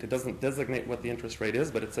interest rate. It doesn't designate what the interest rate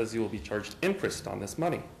is, but it says you will be charged interest on this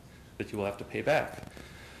money that you will have to pay back.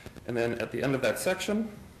 And then at the end of that section,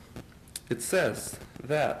 it says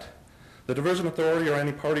that the diversion authority or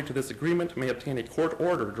any party to this agreement may obtain a court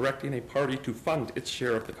order directing a party to fund its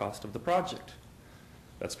share of the cost of the project.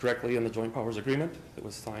 That's directly in the joint powers agreement that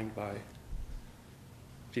was signed by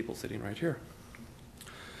people sitting right here.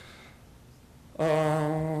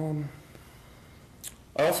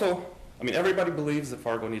 Everybody believes that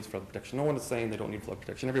Fargo needs flood protection. No one is saying they don't need flood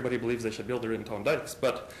protection. Everybody believes they should build their in-town dikes,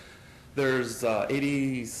 but there's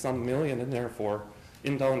 80-some million in there for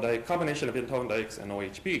in-town dike, combination of in-town dikes and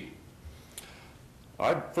OHB.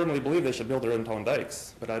 I firmly believe they should build their in-town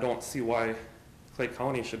dikes, but I don't see why Clay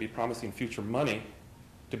County should be promising future money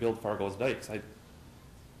to build Fargo's dikes. I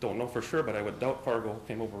don't know for sure, but I would doubt Fargo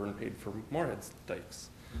came over and paid for Moorhead's dikes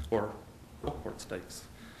or Oakport's dikes.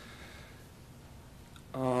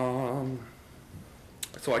 So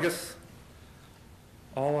I guess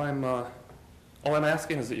all I'm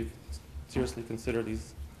asking is that you seriously consider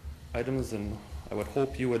these items, and I would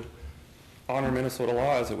hope you would honor Minnesota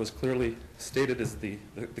law as it was clearly stated as the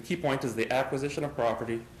key point is the acquisition of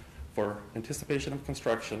property for anticipation of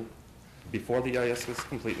construction before the EIS is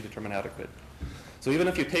completely determined adequate. So even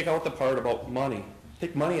if you take out the part about money,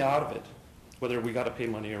 take money out of it, whether we got to pay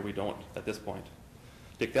money or we don't at this point,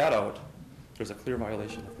 take that out, there's a clear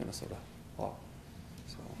violation of Minnesota law.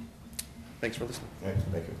 So, thanks for listening.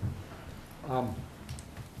 Thank you.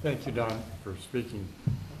 Thank you, Don, for speaking.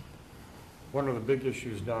 One of the big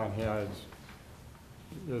issues Don has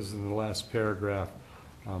is in the last paragraph,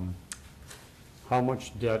 how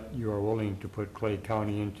much debt you are willing to put Clay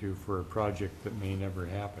County into for a project that may never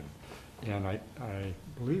happen. And I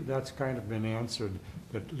believe that's kind of been answered,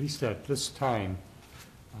 that at least at this time,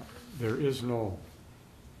 there is no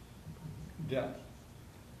debt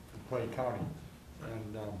for Clay County.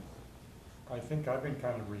 And I think I've been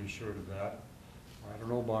kind of reassured of that. I don't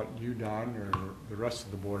know about you, Don, or the rest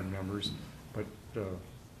of the board members, but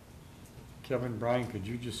Kevin, Brian, could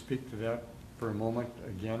you just speak to that for a moment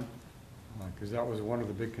again? Because that was one of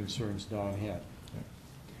the big concerns Don had.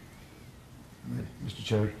 Mr.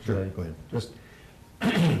 Chair? Sure, go ahead. Just,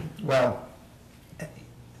 well,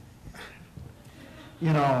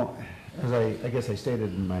 you know, as I guess I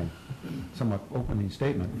stated in my somewhat opening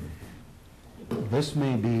statement, this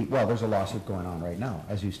may be, well, there's a lawsuit going on right now,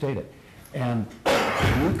 as you stated. And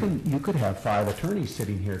you could have 5 attorneys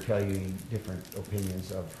sitting here tell you different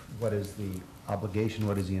opinions of what is the obligation,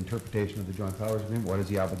 what is the interpretation of the joint powers agreement, what is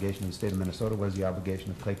the obligation of the state of Minnesota, what is the obligation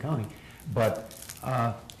of Clay County. But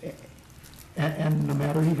and no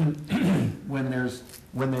matter even when there's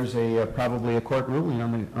a probably a court ruling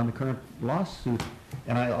on the current lawsuit,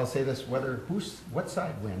 and I'll say this, what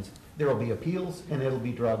side wins, there will be appeals and it'll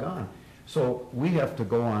be drug on. So we have to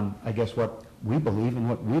go on, I guess, what we believe and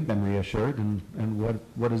what we've been reassured and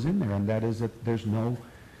what is in there, and that is that there's no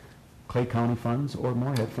Clay County funds or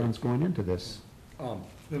Moorhead funds going into this.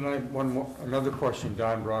 Then another question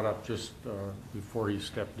Don brought up just before he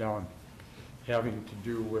stepped down, having to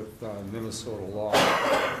do with Minnesota law.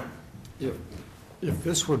 If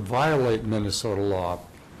this would violate Minnesota law,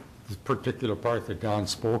 this particular part that Don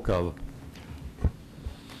spoke of,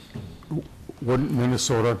 wouldn't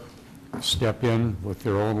Minnesota step in with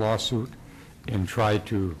their own lawsuit and try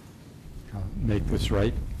to make this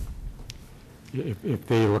right, if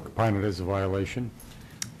they look upon it as a violation?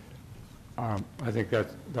 I think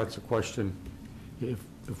that's a question.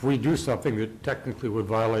 If we do something that technically would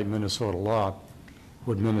violate Minnesota law,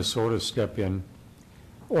 would Minnesota step in?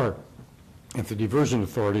 Or if the diversion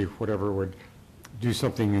authority, whatever, would do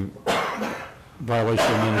something in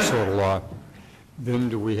violation of Minnesota law, then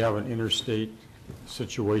do we have an interstate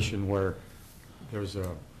situation where there's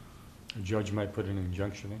a judge might put an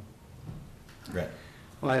injunction in? Right.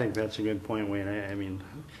 Well, I think that's a good point, Wayne. I mean,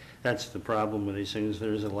 that's the problem with these things.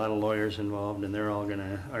 There's a lot of lawyers involved, and they're all going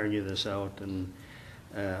to argue this out. And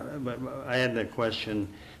but I had the question.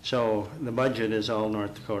 So the budget is all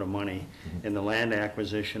North Dakota money, and the land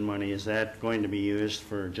acquisition money, is that going to be used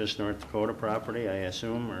for just North Dakota property, I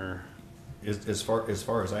assume, or? As far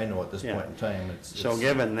as I know at this point in time, it's. So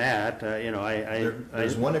given that, you know,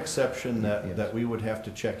 There's one exception that we would have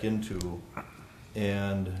to check into,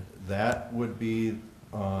 and that would be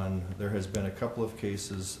there has been a couple of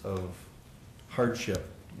cases of hardship.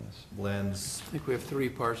 Yes. Lands. I think we have 3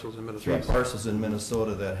 parcels in Minnesota. 3 parcels in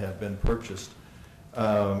Minnesota that have been purchased.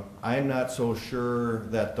 I'm not so sure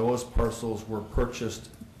that those parcels were purchased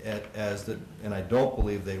and I don't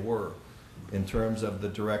believe they were, in terms of the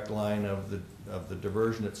direct line of the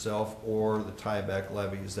diversion itself or the tieback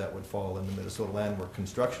levies that would fall into Minnesota land where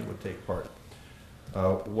construction would take part.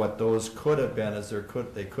 What those could have been is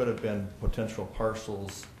they could have been potential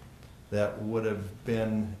parcels that would have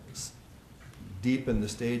been deep in the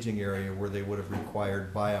staging area where they would have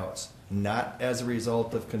required buyouts, not as a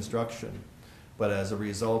result of construction, but as a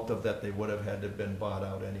result of that they would have had to have been bought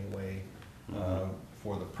out anyway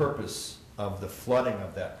for the purpose of the flooding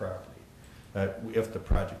of that property if the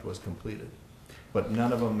project was completed. But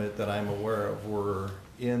none of them that I'm aware of were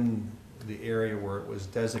in the area where it was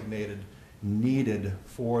designated needed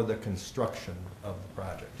for the construction of the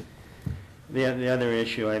project. The other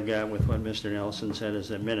issue I've got with what Mr. Nelson said is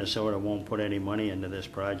that Minnesota won't put any money into this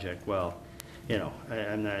project. Well, you know,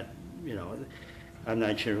 I'm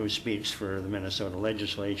not sure who speaks for the Minnesota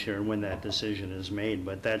legislature and when that decision is made,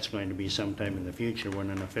 but that's going to be sometime in the future when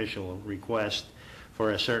an official request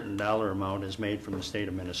for a certain dollar amount is made from the state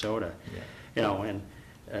of Minnesota. Yeah. You know, and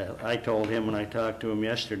I told him when I talked to him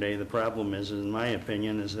yesterday, the problem is, in my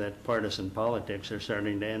opinion, is that partisan politics are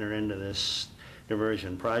starting to enter into this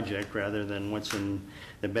diversion project rather than what's in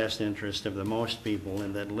the best interest of the most people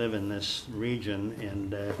and that live in this region.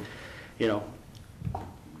 And, you know,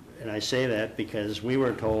 and I say that because we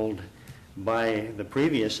were told by the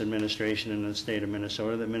previous administration in the state of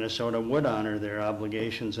Minnesota that Minnesota would honor their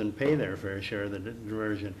obligations and pay their fair share of the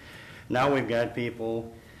diversion. Now we've got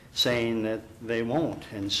people saying that they won't.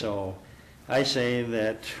 And so I say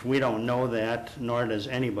that we don't know that, nor does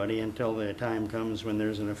anybody, until the time comes when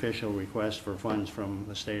there's an official request for funds from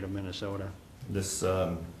the state of Minnesota. This,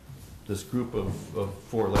 this group of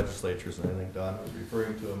 4 legislatures, and I think Don was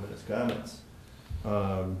referring to them in his comments,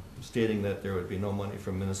 stating that there would be no money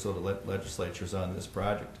from Minnesota legislatures on this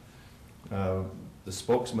project. The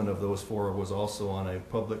spokesman of those 4 was also on a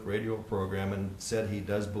public radio program and said he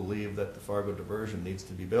does believe that the Fargo diversion needs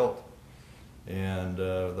to be built. And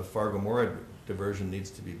the Fargo-Mora diversion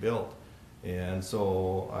needs to be built. And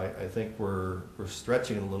so I think we're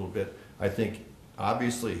stretching it a little bit. I think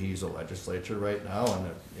obviously he's a legislature right now,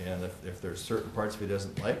 and if there's certain parts he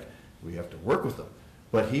doesn't like, we have to work with them.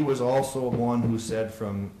 But he was also one who said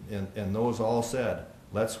and those all said,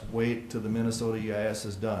 let's wait till the Minnesota EIS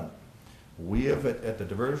is done. We have, at the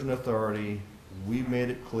Diversion Authority, we made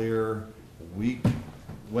it clear, we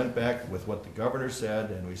went back with what the governor said,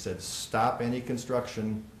 and we said, stop any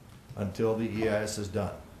construction until the EIS is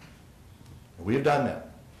done. And we have done that,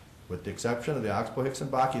 with the exception of the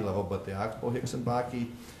Oxbow-Hixon-Baki level, but the Oxbow-Hixon-Baki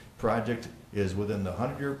project is within the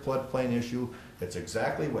 100-year floodplain issue. It's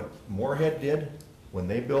exactly what Moorhead did when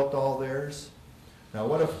they built all theirs. Now,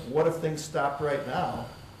 what if things stopped right now,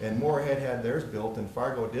 and Moorhead had theirs built and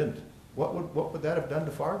Fargo didn't? What would that have done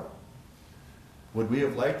to Fargo? Would we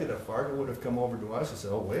have liked it if Fargo would have come over to us and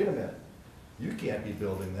said, oh, wait a minute, you can't be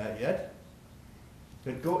building that yet?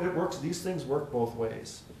 It works, these things work both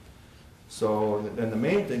ways. So, and the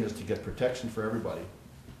main thing is to get protection for everybody.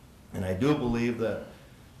 And I do believe that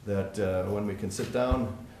when we can sit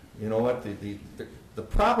down, you know what, the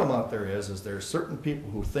problem out there is there are certain people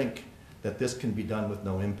who think that this can be done with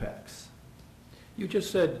no impacts. You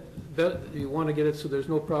just said that you want to get it so there's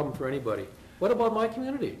no problem for anybody. What about my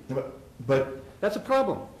community? But That's a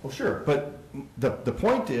problem. well, sure, but the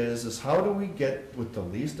point is how do we get with the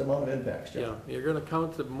least amount of impacts, Jeff? Yeah, you're going to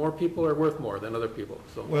count that more people are worth more than other people,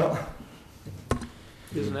 so. Well,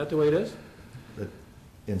 Isn't that the way it is?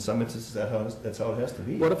 in some instances, that's how it has to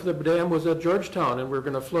be. What if the dam was at Georgetown and we're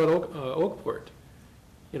going to flood Oakport?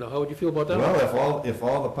 You know, how would you feel about that? Well, if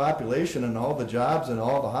all the population and all the jobs and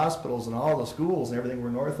all the hospitals and all the schools and everything were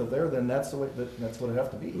north of there, then that's the way, that's what it have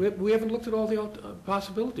to be. We haven't looked at all the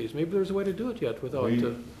possibilities. Maybe there's a way to do it yet without,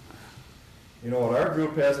 You know what, our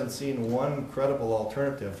group hasn't seen one credible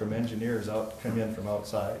alternative from engineers come in from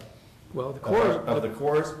outside. well, the Corps. Of the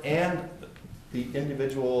Corps and the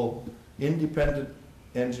individual independent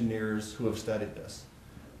engineers who have studied this.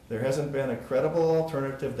 There hasn't been a credible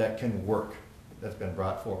alternative that can work that's been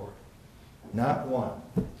brought forward. Not one.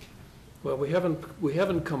 Well, we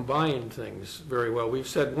haven't combined things very well. We've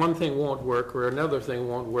said one thing won't work or another thing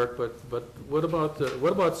won't work, but what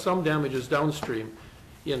about some damages downstream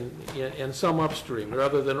and some upstream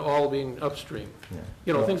rather than all being upstream? Yeah.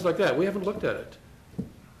 You know, Well, things like that. We haven't looked at it.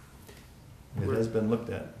 It has been looked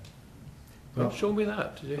at. Well, show me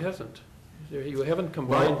that. It hasn't. You haven't Well,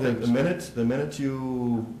 combined the things.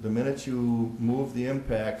 minute you move the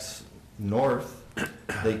impacts north,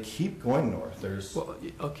 they keep going north. There's, Well,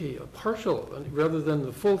 okay, a partial rather than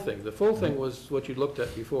the full thing. The full thing was what you looked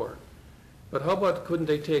at before. But how about couldn't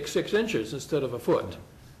they take 6 inches instead of a foot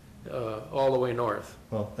all the way north?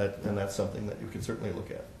 well, that's something that you can certainly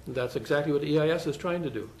look at. That's exactly what the EIS is trying to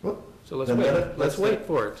do. Well, So let's then wait. Let's wait let-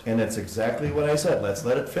 for it. And it's exactly what I said. Let's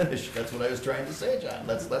let it finish. That's what I was trying to say, John.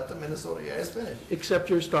 Let's let the Minnesota EIS finish. Except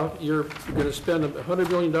you're going to spend $100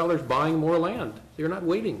 million buying more land. You're not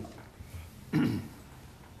waiting.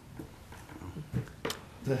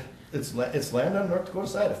 It's land on North Dakota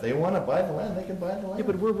side. If they want to buy the land, they can buy the land. Yeah,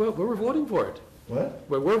 but we're voting for it. What?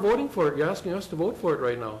 Well, we're voting for it. You're asking us to vote for it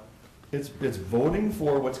right now. It's voting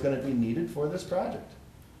for what's going to be needed for this project.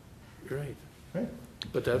 Right. Right?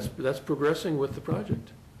 But that's progressing with the project.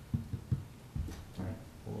 All right.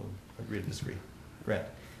 We'll agree to disagree. Grant?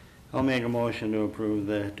 I'll make a motion to approve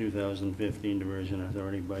the 2015 Diversion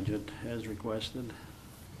Authority budget as requested.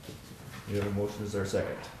 We have a motion. Is there a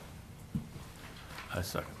second? I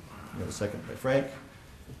second. We have a second by Frank.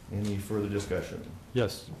 Any further discussion?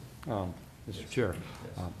 Yes, Mr. Chair.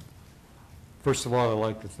 Yes. First of all, I'd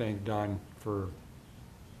like to thank Don for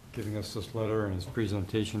giving us this letter and his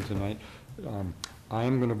presentation tonight. I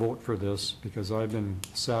am going to vote for this because I've been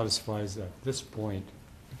satisfied at this point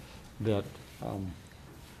that,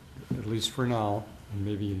 at least for now, and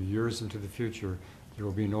maybe years into the future, there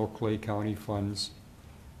will be no Clay County funds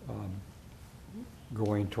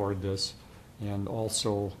going toward this. And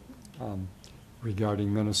also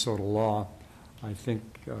regarding Minnesota law, I think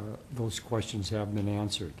those questions have been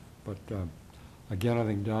answered. But again, I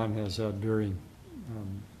think Don has had very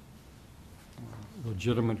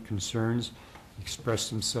legitimate concerns, expressed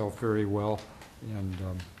himself very well, and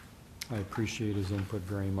I appreciate his input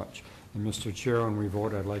very much. And Mr. Chair, when we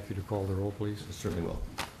vote, I'd like you to call the roll, please. I certainly will.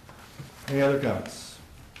 Any other comments?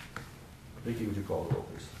 Vicki, would you call the roll,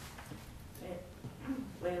 please?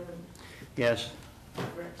 Whalen, Yes.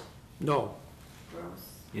 Everett, No. Gross,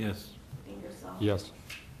 Yes. Ingersoll. Yes.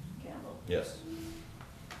 Campbell. Yes.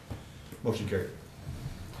 Motion carried.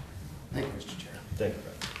 Thank you, Mr. Chair. Thank you,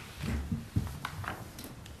 Brad.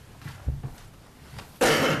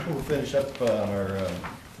 We'll finish up on our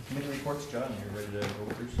committee reports. John, you ready to go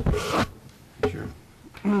through? Sure.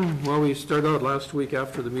 Well, we started out last week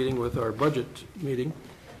after the meeting with our budget meeting.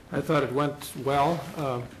 I thought it went well.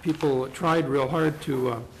 People tried real hard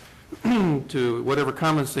to to whatever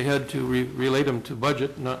comments they had to relate them to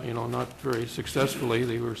budget. Not very successfully.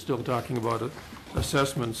 They were still talking about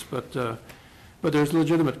assessments, but there's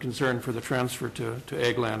legitimate concern for the transfer to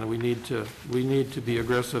ag land, and we need to be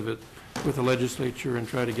aggressive with the legislature and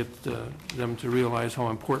try to get them to realize how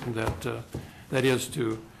important that is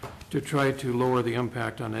to try to lower the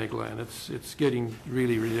impact on ag land. It's getting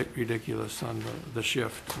really ridiculous on the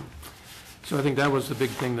shift. So I think that was the big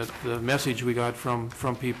thing, that the message we got from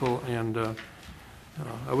people, and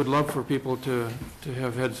I would love for people to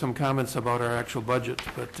have had some comments about our actual budget,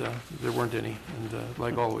 but there weren't any, and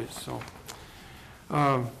like always. So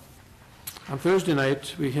on Thursday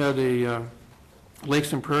night we had a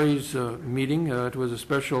Lakes and Prairies meeting. It was a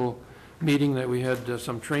special meeting that we had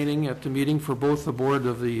some training at the meeting for both the board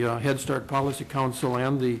of the Head Start Policy Council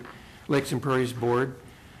and the Lakes and Prairies Board.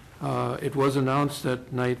 It was announced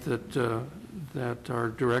that night that our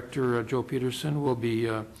director, Joe Peterson, will be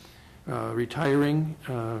retiring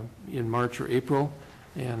in March or April,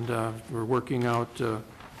 and we're working out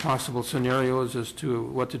possible scenarios as to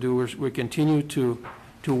what to do. We continue to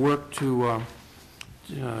work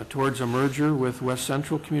towards a merger with West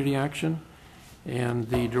Central Community Action, and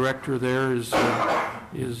the director there is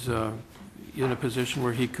in a position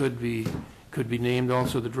where he could be named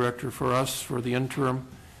also the director for us for the interim,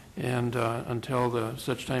 and until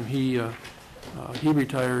such time he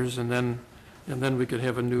retires, and then we could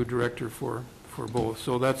have a new director for both.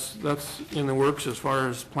 So that's in the works as far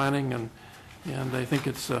as planning, and I think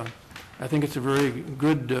it's a very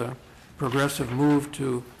good progressive move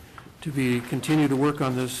to continue to work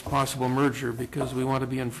on this possible merger, because we want to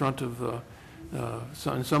be in front of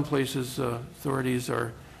in some places authorities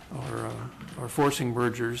are forcing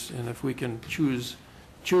mergers, and if we can choose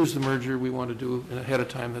the merger we want to do ahead of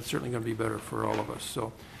time, that's certainly going to be better for all of us.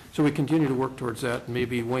 So we continue to work towards that, and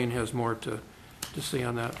maybe Wayne has more to say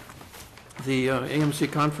on that. The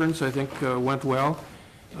AMC conference, I think, went well.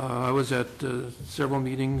 I was at several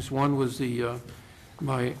meetings. One was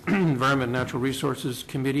my Environment and Natural Resources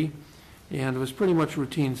Committee, and it was pretty much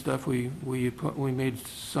routine stuff. We made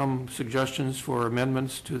some suggestions for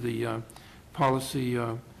amendments to the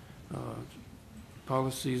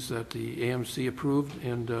policies that the AMC approved,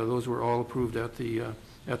 and those were all approved at the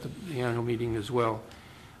annual meeting as well.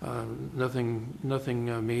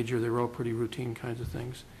 Nothing major. They were all pretty routine kinds of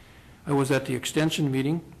things. I was at the extension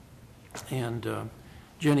meeting, and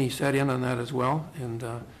Jenny sat in on that as well, and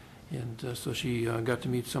so she got to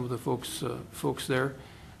meet some of the folks there.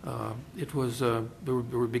 It was we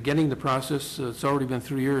were beginning the process. It's already been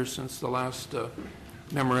 3 years since the last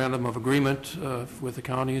memorandum of agreement with the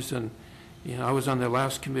counties, and I was on the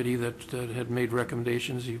last committee that had made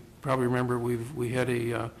recommendations. You probably remember we had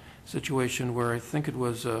a situation where I think it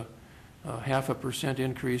was a 0.5%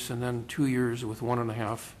 increase, and then 2 years with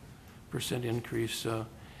 1.5% increase,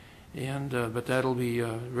 but that'll be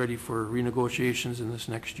ready for renegotiations in this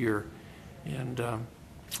next year, and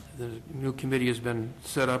the new committee has been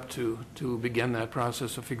set up to begin that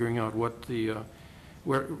process of figuring out what the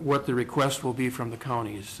request will be from the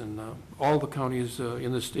counties, and all the counties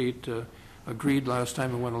in the state agreed last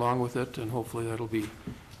time and went along with it, and hopefully that'll be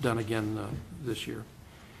done again this year.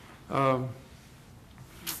 Let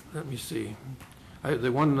me see.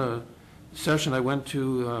 The one session I went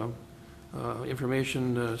to,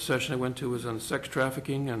 information session I went to, was on sex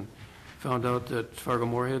trafficking, and found out that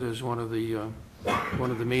Fargo-Moorhead is one of the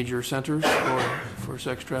major centers for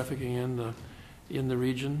sex trafficking in the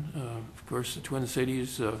region. Of course, the Twin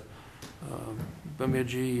Cities,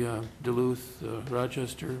 Bemidji, Duluth,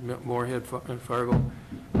 Rochester, Moorhead, and Fargo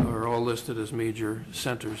are all listed as major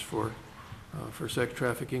centers for for sex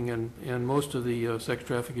trafficking, and most of the sex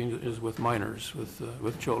trafficking is with minors,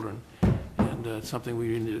 with children. And it's something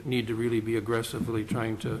we need to really be aggressively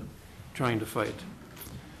trying to fight.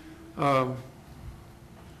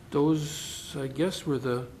 Those, I guess, were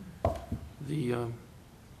the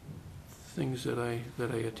things that I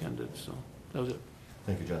attended, so that was it.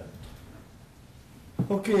 Thank you, John.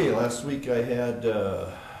 Okay, last week I had,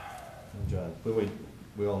 John,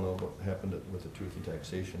 we all know what happened with the truth and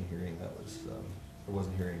taxation hearing. That was, it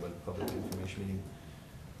wasn't a hearing, but a public information meeting.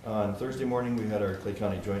 On Thursday morning, we had our Clay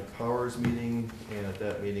County Joint Powers meeting, and at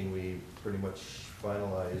that meeting, we pretty much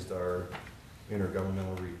finalized our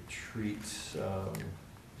intergovernmental retreat.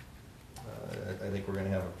 I think we're going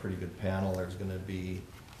to have a pretty good panel. There's going to be,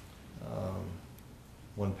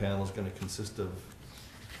 one panel is going to consist of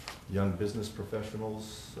young business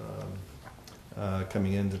professionals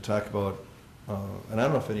coming in to talk about, and I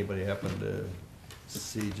don't know if anybody happened to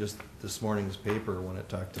see just this morning's paper when it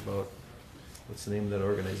talked about, what's the name of that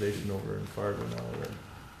organization over in Fargo now?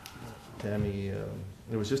 Tammy,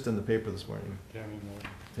 it was just in the paper this morning.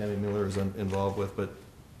 Tammy Miller is involved with, but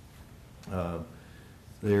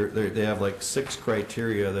they have like 6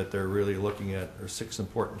 criteria that they're really looking at, or 6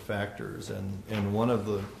 important factors, and one of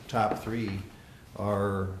the top 3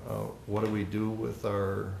 are what do we do with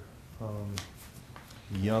our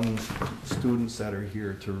young students that are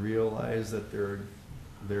here to realize that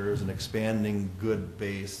there is an expanding good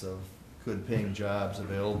base of good paying jobs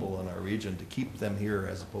available in our region to keep them here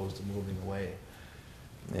as opposed to moving away.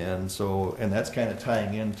 And so, and that's kind of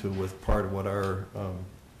tying into with part of what our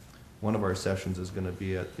one of our sessions is going to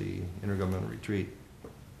be at the intergovernmental retreat.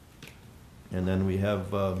 And then we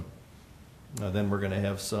have then we're going to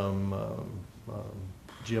have some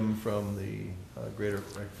Jim from the Greater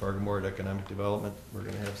Fargo-Moorhead Economic Development. We're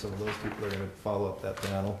going to have some of those people that are going to follow up that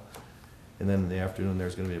panel. And then in the afternoon,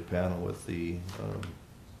 there's going to be a panel with the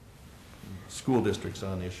school districts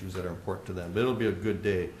on issues that are important to them. But it'll be a good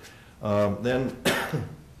day. Then,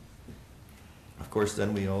 of course,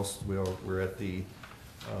 then we're at the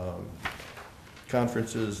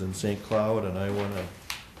conferences in St. Cloud, and I want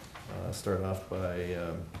to start off by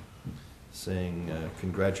saying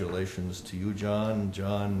congratulations to you, John.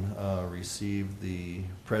 John received the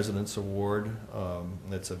President's Award.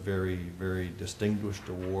 It's a very, very distinguished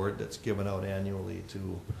award that's given out annually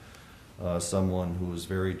to someone who is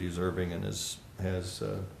very deserving and has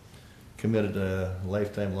committed a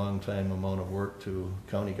lifetime, long-time amount of work to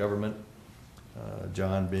county government.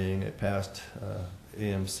 John being a past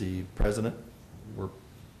AMC president, we're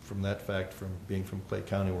from that fact, from being from Clay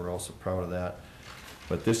County, we're also proud of that.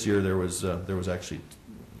 But this year there was actually,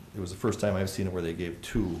 it was the first time I've seen it where they gave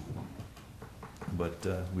 2. But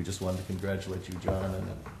we just wanted to congratulate you, John, and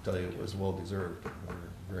tell you it was well deserved. We're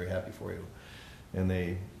very happy for you. And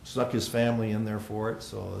they stuck his family in there for it,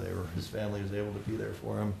 so his family was able to be there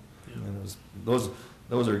for him. Yeah. And it was,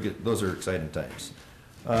 those are exciting times.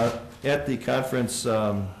 At the conference,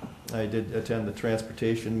 I did attend the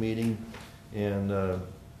transportation meeting, and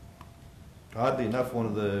oddly enough, one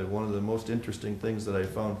of the most interesting things that I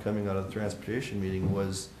found coming out of the transportation meeting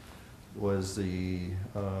was the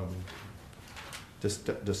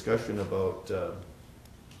discussion about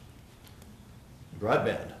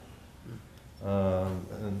broadband.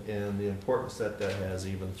 And the importance that has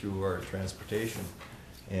even through our transportation,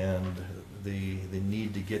 and the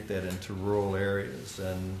need to get that into rural areas.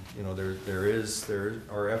 And you know, there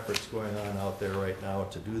are efforts going on out there right now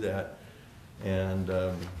to do that. And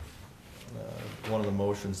one of the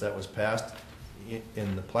motions that was passed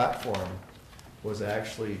in the platform was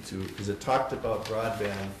actually because it talked about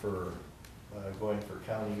broadband for going for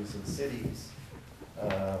counties and cities,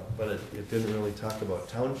 but it didn't really talk about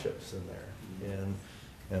townships in there,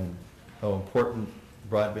 and how important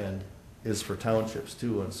broadband is for townships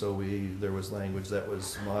too. And so there was language that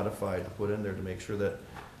was modified to put in there to make sure that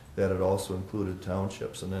it also included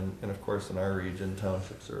townships. And of course in our region,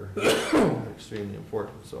 townships are extremely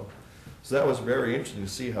important. So that was very interesting to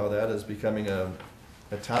see how that is becoming a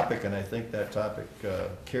topic, and I think that topic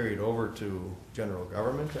carried over to general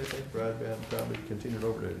government. I think broadband probably continued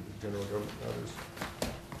over to general government and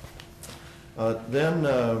others. Then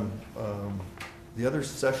the other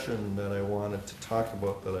session that I wanted to talk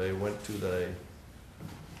about that I went to that I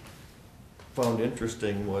found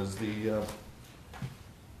interesting was the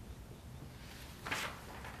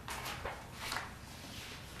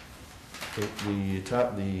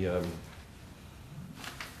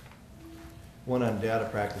one on data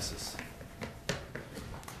practices.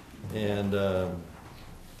 And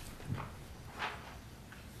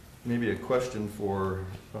maybe a question for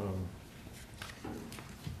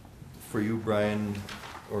you, Brian,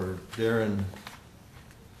 or Darren,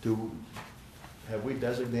 have we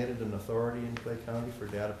designated an authority in Clay County for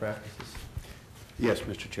data practices? Yes,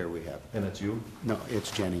 Mr. Chair, we have. And it's you? No,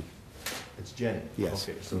 it's Jenny. It's Jenny? Yes.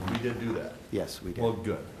 Okay, so we did do that. Yes, we did. Well,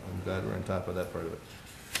 good. I'm glad we're on top of that part of it.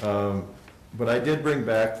 But I did bring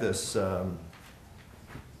back this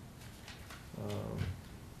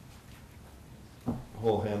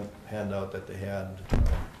whole handout that they had.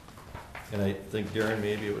 And I think, Darren,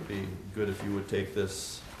 maybe it would be good if you would take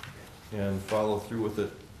this and follow through with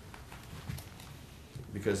it,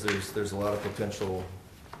 because there's a lot of potential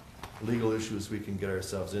legal issues we can get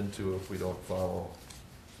ourselves into if we don't follow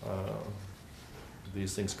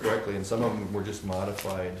these things correctly. And some of them were just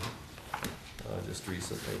modified just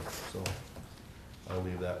recently. So I'll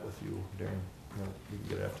leave that with you, Darren. You can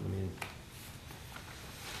get it after the meeting.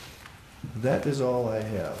 That is all I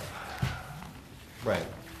have. Brian.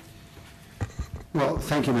 Well,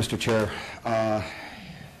 thank you, Mr. Chair.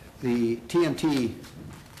 The TNT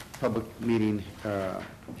public meeting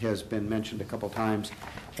has been mentioned a couple times,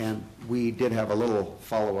 and we did have a little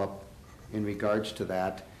follow-up in regards to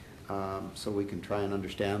that, so we can try and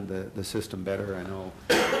understand the system better. I know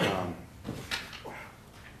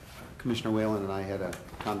Commissioner Whalen and I had a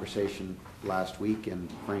conversation last week,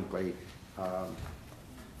 and frankly,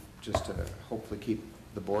 just to hopefully keep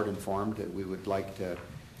the board informed, that we would like to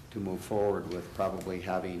move forward with probably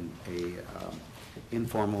having a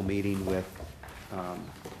informal meeting with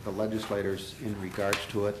the legislators in regards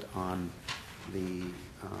to it on the,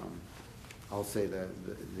 I'll say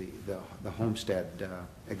the homestead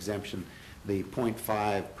exemption, the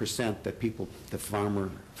 0.5% that people, the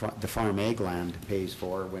farm ag land pays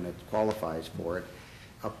for when it qualifies for it,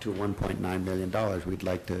 up to $1.9 million. We'd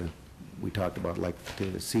like to, we talked about like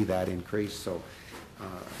to see that increase. So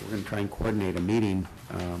we're going to try and coordinate a meeting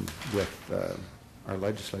with our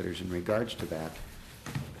legislators in regards to that.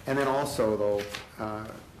 And then also, though,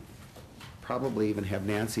 probably even have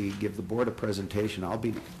Nancy give the board a presentation. I'll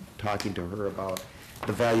be talking to her about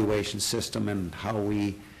the valuation system and how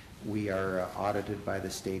we are audited by the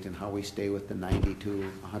state and how we stay with the 90 to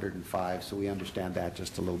 105, so we understand that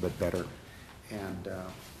just a little bit better. And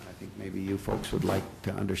I think maybe you folks would like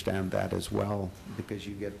to understand that as well, because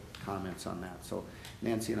you get comments on that. So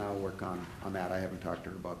Nancy and I will work on that. I haven't talked to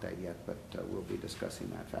her about that yet, but we'll be discussing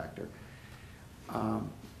that factor.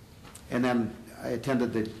 And then I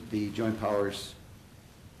attended the Joint Powers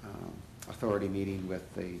Authority meeting with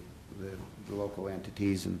the local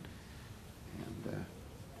entities, and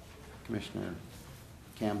Commissioner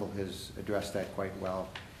Campbell has addressed that quite well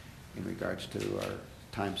in regards to our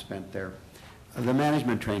time spent there. The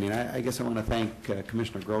management training, I guess I want to thank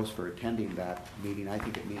Commissioner Gross for attending that meeting. I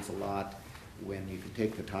think it means a lot when you can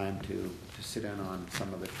take the time to sit in on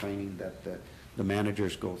some of the training that the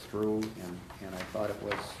managers go through, and I thought it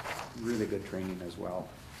was really good training as well.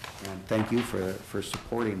 And thank you for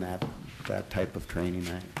supporting that type of training.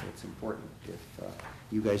 It's important. If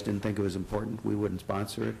you guys didn't think it was important, we wouldn't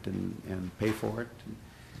sponsor it and pay for it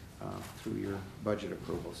through your budget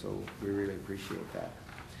approval. So we really appreciate that.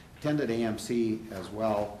 Attended AMC as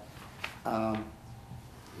well.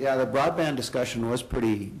 Yeah, the broadband discussion was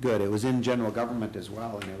pretty good. It was in general government as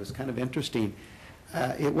well, and it was kind of interesting.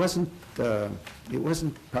 It wasn't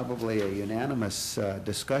probably a unanimous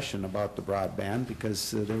discussion about the broadband,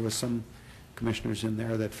 because there was some commissioners in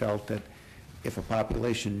there that felt that if a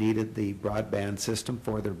population needed the broadband system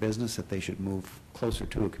for their business, that they should move closer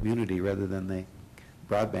to a community rather than the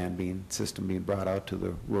broadband system being brought out to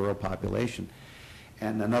the rural population.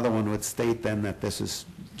 And another one would state then that this is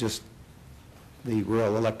just the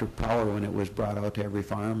rural electric power when it was brought out to every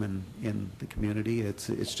farm and in the community. It's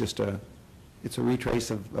just it's a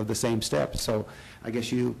retrace of the same steps. So I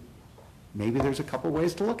guess maybe there's a couple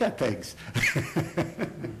ways to look at things.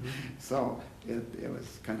 So it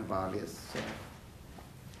was kind of obvious.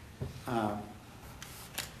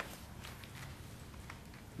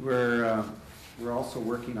 We're also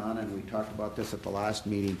working on, and we talked about this at the last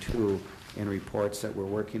meeting too, in reports, that we're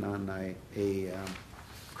working on a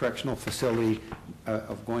correctional facility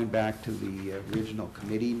of going back to the original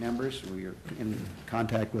committee members. We are in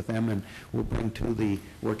contact with them, and we'll bring to the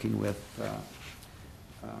working with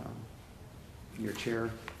your chair,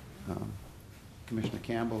 Commissioner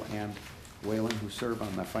Campbell, and Whalen, who serve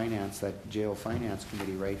on that jail finance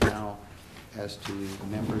committee right now, as to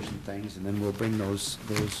members and things, and then we'll bring those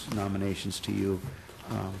nominations to you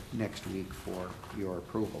next week for your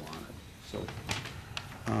approval on it. So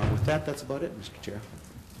with that, that's about it, Mr. Chair.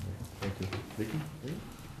 Thank you. Vicki?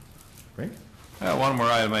 Frank? One more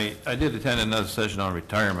item. I did attend another session on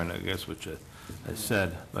retirement, I guess, which I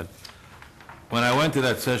said, but when I went to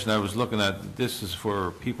that session, I was looking at, this is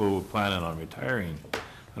for people who are planning on retiring.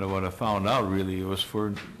 But what I found out really, it was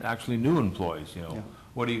for actually new employees, you know. Yeah.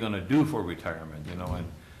 What are you gonna do for retirement, you know? And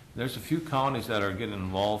there's a few counties that are getting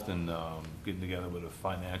involved in, getting together with a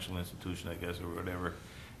financial institution, I guess, or whatever.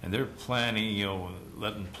 And they're planning, you know,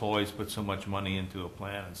 let employees put so much money into a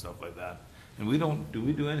plan and stuff like that. And we don't, do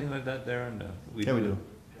we do anything like that there? And Yeah, we do.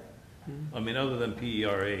 I mean, other than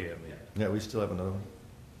PERA, I mean. Yeah, we still have another one.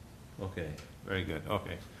 Okay, very good,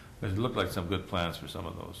 okay. Because it looked like some good plans for some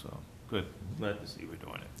of those, so, good. Glad to see we're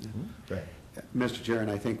doing it. Right. Mr. Chair, and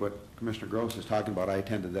I think what Commissioner Gross is talking about, I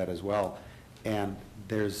attended that as well. And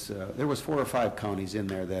there was 4 or 5 counties in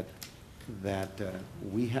there that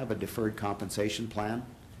we have a deferred compensation plan,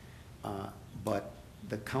 but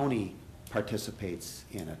the county participates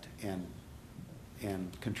in it and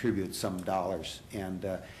contributes some dollars. And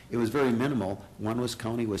it was very minimal. One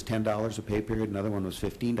county was $10 a pay period, another one was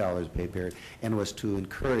 $15 a pay period, and was to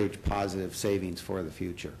encourage positive savings for the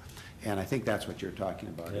future. And I think that's what you're talking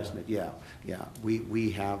about, isn't it? Yeah, yeah.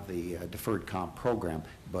 We have the deferred comp program,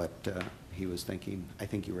 but he was thinking, I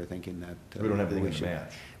think you were thinking that. We don't have anything we to should-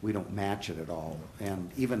 match. We don't match it at all. And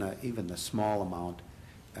even the small amount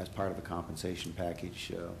as part of the compensation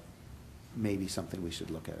package may be something we should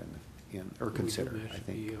look at or consider, I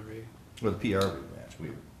think. PERA. Well, the PR we match, we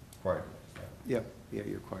required to match Yep, yeah,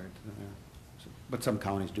 you're required to, but some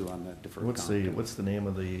counties do on the deferred that. comp. What's the name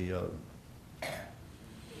of the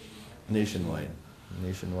Nationwide?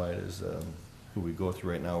 Nationwide is who we go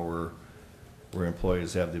through right now, where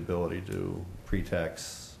employees have the ability to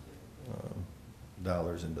pre-tax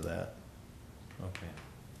dollars into that. Okay.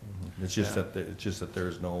 It's just that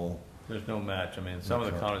there's no. There's no match. I mean, some of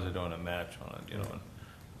the Okay. counties are doing a match on it, you know. And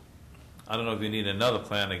I don't know if you need another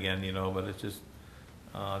plan again, you know, but it's just,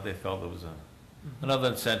 they felt it was another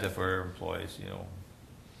incentive for employees, you know.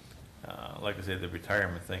 Like I said, the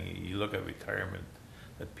retirement thing, you look at retirement,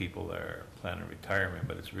 that people are planning retirement,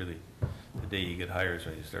 but it's really the day you get hired is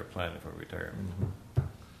when you start planning for retirement. All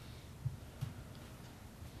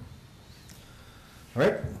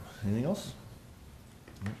right, anything else?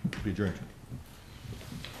 Be adjourned.